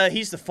 He's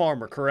the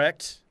farmer,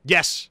 correct?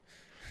 Yes.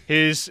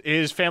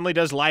 His family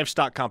does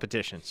livestock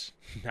competitions.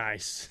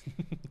 Nice.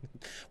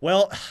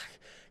 Well,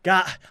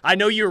 God, I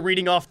know you were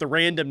reading off the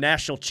random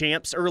national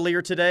champs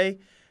earlier today.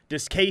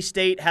 Does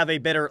K-State have a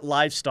better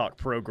livestock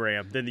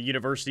program than the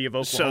University of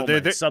Oklahoma? So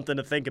it's something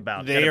to think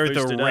about. They are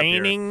the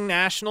reigning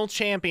national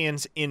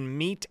champions in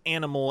meat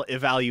animal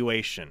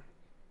evaluation.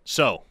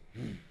 So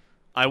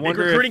I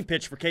wonder big recruiting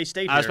pitch for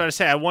K-State. I was about to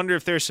say, I wonder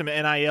if there's some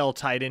NIL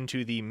tied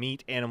into the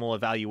meat animal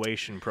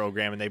evaluation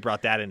program, and they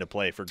brought that into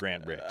play for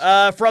Grant Bricks.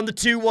 From the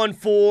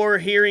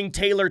 214, hearing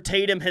Taylor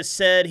Tatum has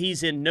said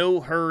he's in no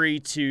hurry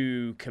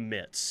to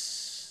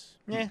commits.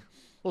 Yeah,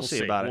 we'll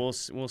see about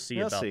it. We'll see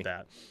about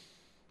that.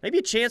 Maybe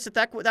a chance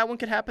that one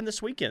could happen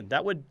this weekend.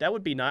 That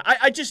would be nice.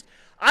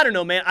 I don't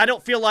know, man. I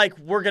don't feel like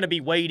we're going to be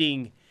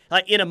waiting.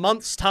 In a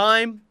month's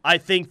time, I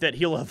think that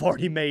he'll have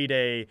already made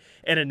an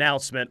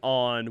announcement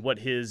on what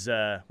his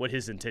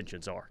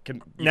intentions are.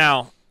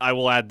 Now, I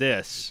will add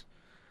this.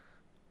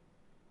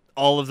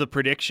 All of the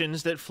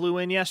predictions that flew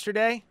in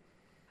yesterday,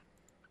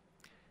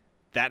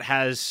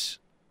 there's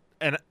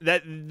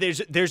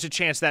a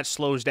chance that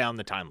slows down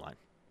the timeline.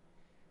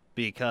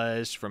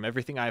 Because from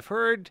everything I've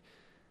heard,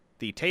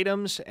 the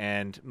Tatums,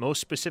 and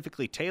most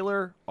specifically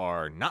Taylor,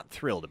 are not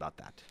thrilled about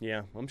that.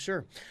 Yeah, I'm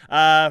sure.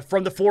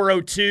 From the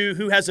 402,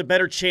 who has a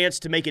better chance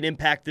to make an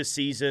impact this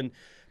season,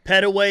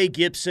 Pettaway,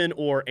 Gibson,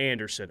 or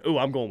Anderson? Ooh,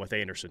 I'm going with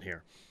Anderson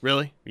here.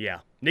 Really? Yeah.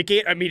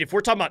 If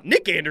we're talking about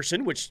Nick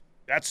Anderson, which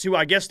that's who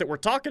I guess that we're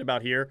talking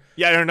about here.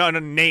 Yeah, no,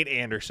 Nate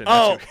Anderson.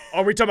 Are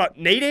we talking about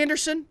Nate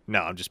Anderson? No,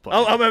 I'm just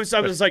playing. I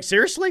was like,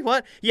 seriously?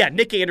 What? Yeah,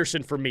 Nick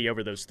Anderson for me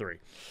over those three.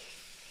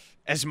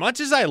 As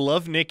much as I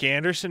love Nick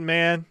Anderson,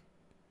 man,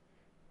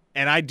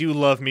 and I do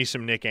love me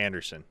some Nick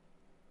Anderson.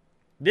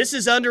 This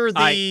is under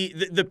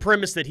the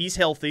premise that he's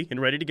healthy and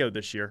ready to go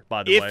this year,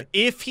 by the way.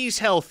 If he's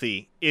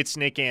healthy, it's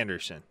Nick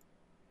Anderson.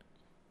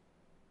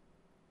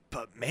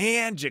 But,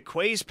 man,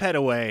 Jaquays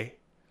Pettaway,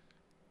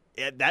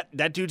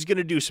 that dude's going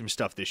to do some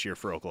stuff this year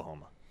for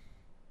Oklahoma.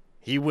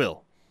 He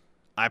will.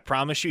 I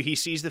promise you he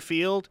sees the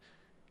field,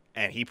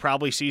 and he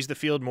probably sees the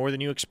field more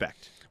than you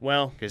expect.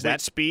 Well, because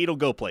that speed will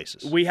go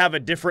places. We have a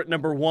different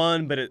number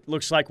 1, but it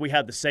looks like we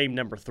have the same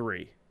number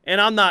 3. And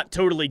I'm not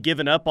totally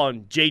giving up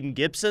on Jaden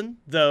Gibson,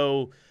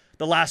 though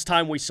The last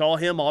time we saw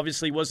him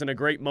obviously wasn't a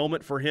great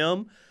moment for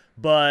him,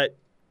 but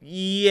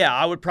yeah,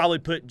 I would probably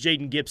put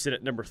Jaden Gibson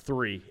at number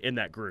 3 in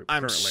that group.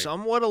 I'm currently.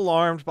 somewhat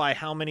alarmed by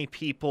how many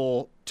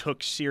people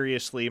took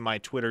seriously my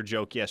Twitter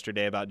joke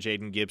yesterday about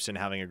Jaden Gibson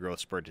having a growth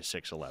spurt to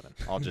 6'11".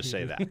 I'll just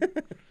say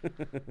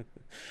that.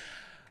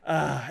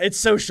 It's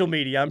social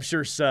media. I'm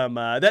sure some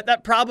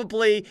that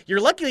probably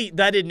you're lucky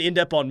that didn't end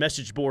up on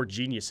message board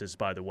geniuses.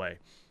 By the way,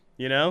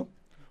 you know.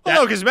 Well,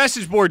 no, because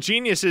message board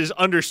geniuses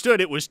understood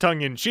it was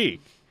tongue in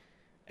cheek,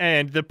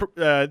 and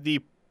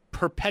the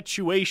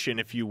perpetuation,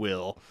 if you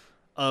will,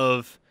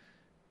 of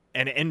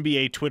an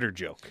NBA Twitter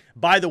joke.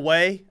 By the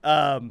way,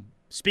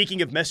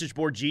 speaking of message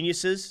board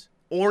geniuses,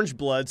 Orange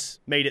Bloods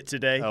made it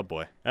today. Oh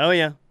boy. Oh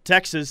yeah,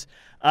 Texas.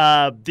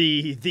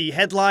 The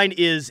headline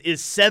is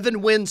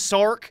 7-win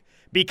Sark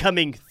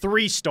becoming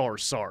 3-star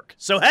Sark.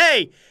 So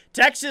hey,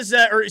 Texas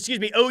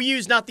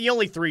OU's not the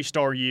only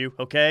 3-star U.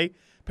 Okay.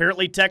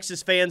 Apparently,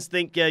 Texas fans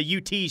think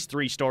UT's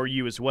 3-star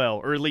U as well,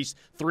 or at least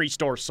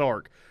 3-star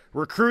Sark.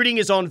 Recruiting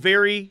is on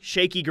very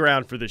shaky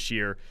ground for this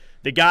year.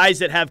 The guys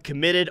that have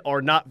committed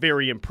are not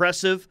very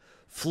impressive.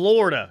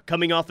 Florida,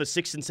 coming off a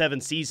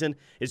 6-7 season,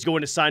 is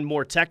going to sign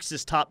more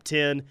Texas top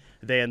 10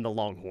 than the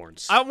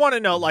Longhorns. I want to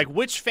know,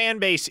 which fan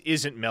base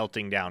isn't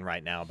melting down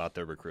right now about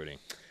their recruiting?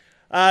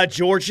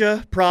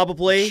 Georgia,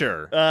 probably.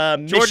 Sure.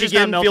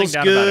 Michigan feels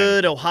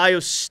good. Ohio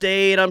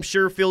State, I'm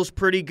sure, feels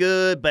pretty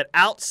good. But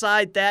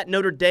outside that,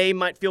 Notre Dame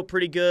might feel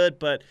pretty good.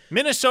 But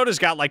Minnesota's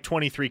got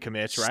 23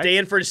 commits,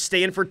 right?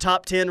 Stanford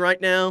top 10 right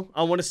now,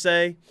 I want to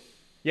say.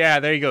 Yeah,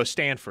 there you go,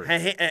 Stanford.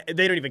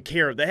 They don't even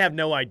care. They have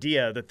no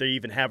idea that they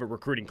even have a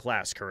recruiting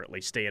class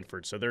currently,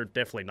 Stanford, so they're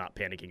definitely not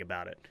panicking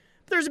about it.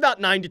 There's about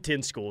 9 to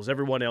 10 schools.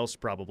 Everyone else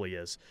probably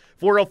is.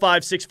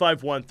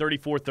 405-651-3439,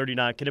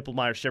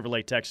 Knippelmeyer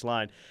Chevrolet text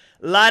line.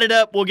 Light it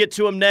up. We'll get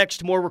to them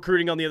next. More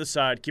recruiting on the other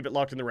side. Keep it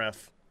locked in the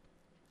ref.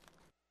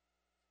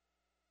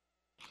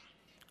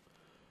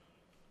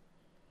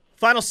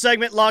 Final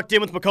segment, locked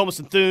in with McCOMAS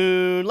and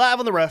Thune. Live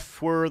on the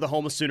ref. We're the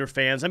home of Sooner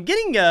fans. I'm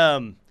getting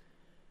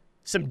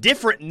some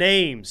different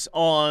names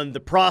on the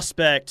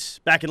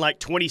prospect back in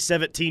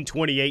 2017,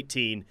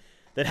 2018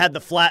 that had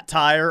the flat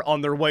tire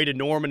on their way to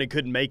Norman and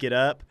couldn't make it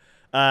up.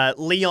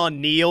 Leon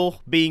O'Neal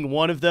being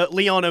one of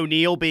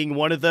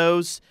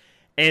those.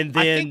 And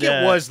then I think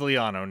it was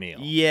Leon O'Neal.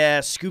 Yeah,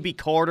 Scooby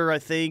Carter, I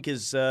think,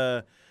 is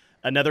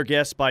another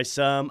guess by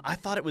some. I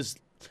thought it was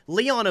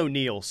Leon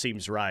O'Neal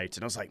seems right.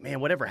 And I was like, man,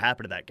 whatever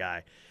happened to that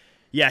guy?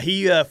 Yeah,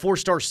 he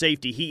 4-star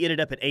safety. He ended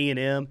up at A&M,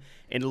 and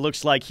it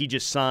looks like he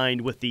just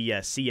signed with the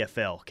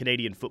CFL,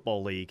 Canadian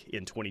Football League,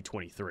 in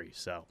 2023.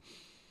 So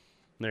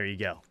there you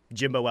go.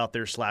 Jimbo out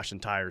there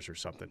slashing tires or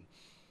something.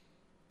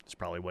 That's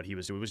probably what he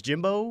was doing. Was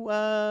Jimbo?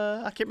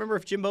 I can't remember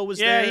if Jimbo was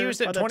there. Yeah, he was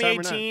at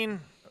 2018.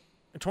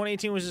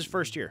 2018 was his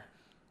first year.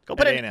 Go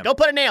put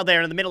a nail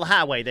there in the middle of the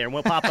highway there, and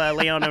we'll pop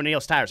Leon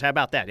O'Neal's tires. How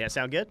about that? Yeah,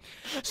 sound good?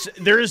 So,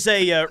 there's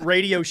a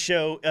radio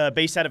show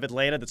based out of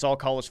Atlanta that's all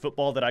college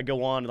football that I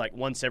go on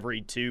once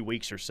every 2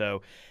 weeks or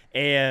so.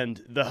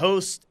 And the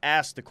host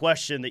asked the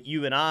question that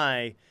you and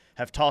I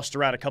have tossed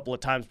around a couple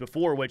of times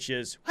before, which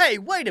is, hey,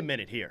 wait a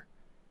minute here.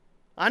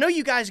 I know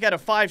you guys got a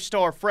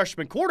 5-star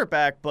freshman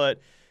quarterback,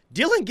 but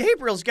Dylan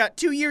Gabriel's got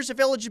 2 years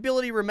of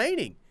eligibility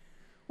remaining.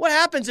 What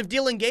happens if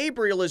Dylan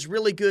Gabriel is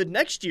really good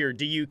next year?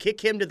 Do you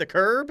kick him to the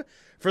curb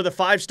for the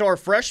 5-star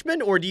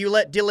freshman, or do you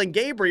let Dylan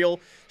Gabriel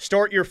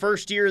start your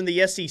first year in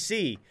the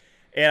SEC?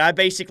 And I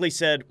basically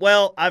said,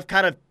 well, I've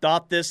kind of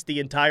thought this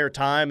the entire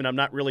time, and I'm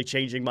not really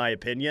changing my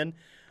opinion.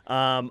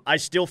 I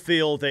still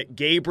feel that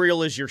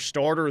Gabriel is your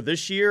starter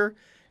this year,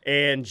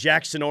 and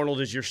Jackson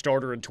Arnold is your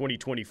starter in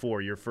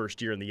 2024, your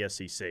first year in the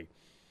SEC.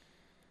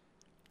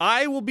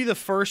 I will be the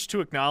first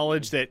to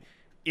acknowledge that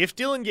if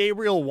Dylan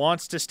Gabriel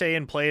wants to stay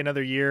and play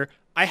another year,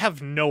 I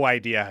have no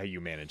idea how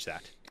you manage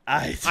that.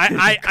 I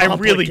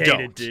really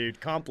don't, dude.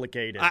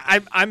 Complicated.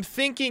 I'm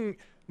thinking.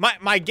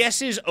 My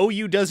guess is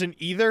OU doesn't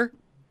either.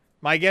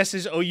 My guess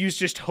is OU's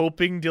just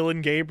hoping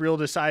Dylan Gabriel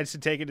decides to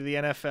take it to the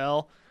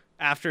NFL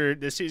after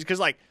this season.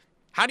 Because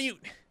how do you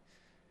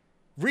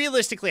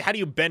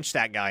bench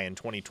that guy in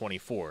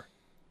 2024?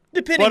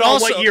 Depending on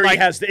what year he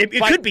has. It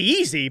could be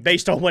easy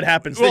based on what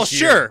happens this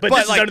year. Sure. But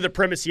this is under the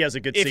premise he has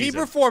a good season. If he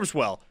performs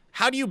well,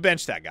 how do you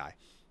bench that guy?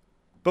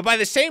 But by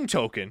the same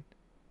token,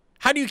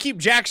 how do you keep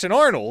Jackson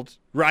Arnold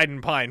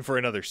riding pine for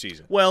another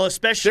season? Well,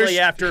 especially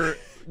after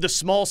the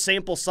small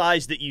sample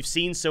size that you've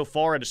seen so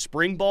far at a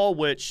spring ball,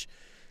 which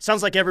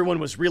sounds like everyone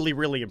was really,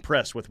 really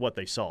impressed with what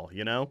they saw,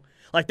 you know?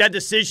 That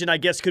decision, I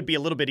guess, could be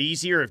a little bit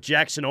easier if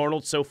Jackson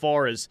Arnold so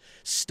far has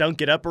stunk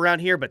it up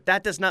around here, but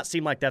that does not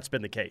seem like that's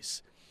been the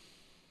case.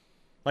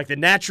 The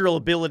natural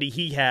ability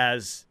he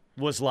has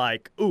was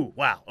ooh,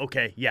 wow,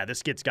 okay, yeah,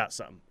 this kid's got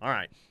something. All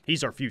right,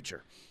 he's our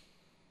future.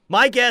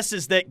 My guess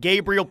is that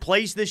Gabriel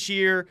plays this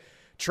year,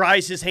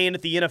 tries his hand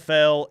at the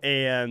NFL,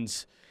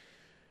 and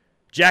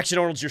Jackson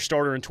Arnold's your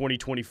starter in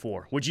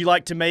 2024. Would you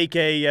like to make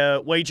a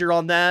wager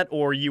on that,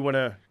 or you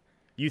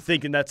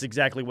thinking that's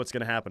exactly what's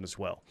going to happen as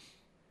well?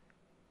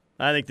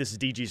 I think this is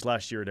DG's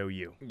last year at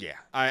OU. Yeah,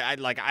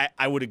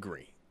 I would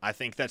agree. I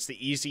think that's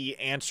the easy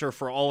answer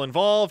for all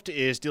involved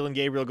is Dillon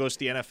Gabriel goes to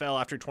the NFL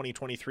after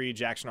 2023.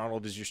 Jackson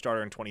Arnold is your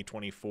starter in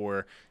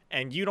 2024.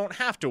 And you don't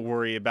have to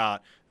worry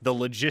about the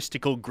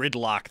logistical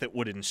gridlock that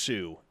would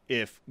ensue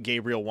if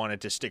Gabriel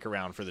wanted to stick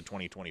around for the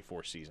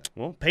 2024 season.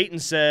 Well, Peyton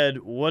said,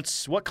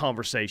 what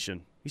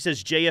conversation? He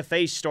says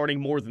JFA's starting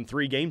more than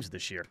 3 games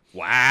this year.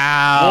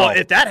 Wow. Well,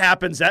 if that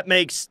happens, that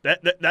makes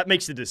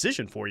the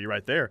decision for you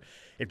right there.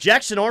 If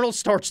Jackson Arnold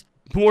starts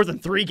more than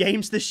 3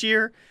 games this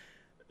year,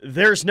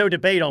 there's no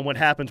debate on what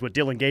happens with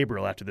Dillon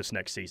Gabriel after this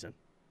next season.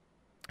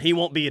 He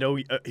won't be at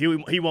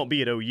he won't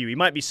be at OU. He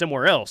might be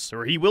somewhere else,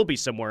 or he will be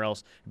somewhere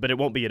else, but it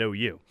won't be at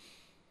OU.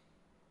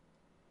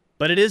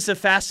 But it is a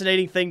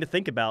fascinating thing to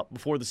think about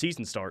before the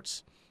season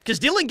starts. Because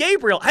Dillon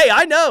Gabriel, hey,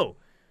 I know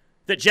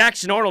that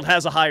Jackson Arnold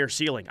has a higher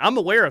ceiling. I'm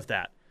aware of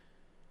that.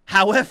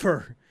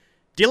 However,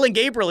 Dillon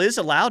Gabriel is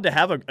allowed to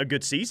have a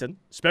good season,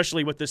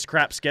 especially with this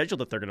crap schedule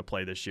that they're going to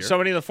play this year.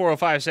 Somebody in the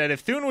 405 said, if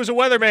Thune was a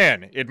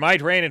weatherman, it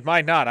might rain, it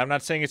might not. I'm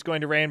not saying it's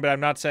going to rain, but I'm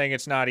not saying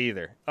it's not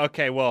either.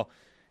 Okay, well,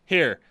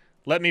 here,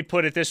 let me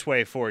put it this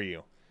way for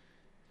you.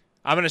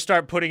 I'm going to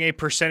start putting a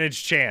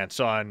percentage chance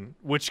on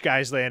which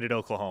guys land at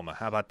Oklahoma.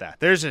 How about that?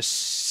 There's a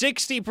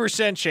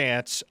 60%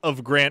 chance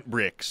of Grant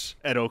Bricks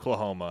at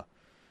Oklahoma.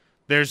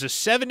 There's a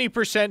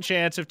 70%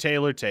 chance of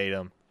Taylor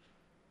Tatum.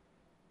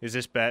 Is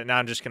this bad? Now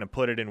I'm just going to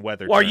put it in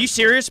weather Well, are terms. you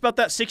serious about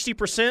that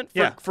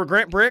 60% for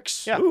Grant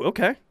Bricks? Yeah. Ooh,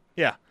 okay.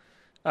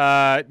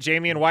 Yeah.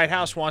 Jamie in White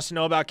House wants to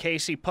know about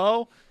Casey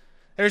Poe.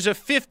 There's a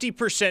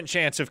 50%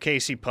 chance of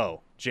Casey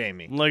Poe,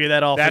 Jamie. Look at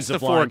that offensive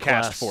That's the line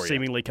forecast class for you.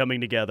 seemingly coming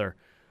together.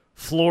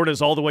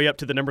 Florida's all the way up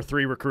to the number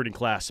 3 recruiting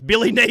class.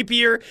 Billy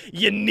Napier,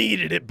 you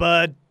needed it,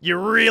 bud. You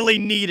really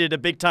needed a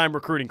big-time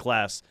recruiting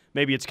class.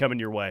 Maybe it's coming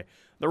your way.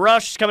 The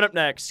Rush is coming up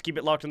next. Keep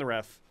it locked in the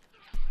Ref.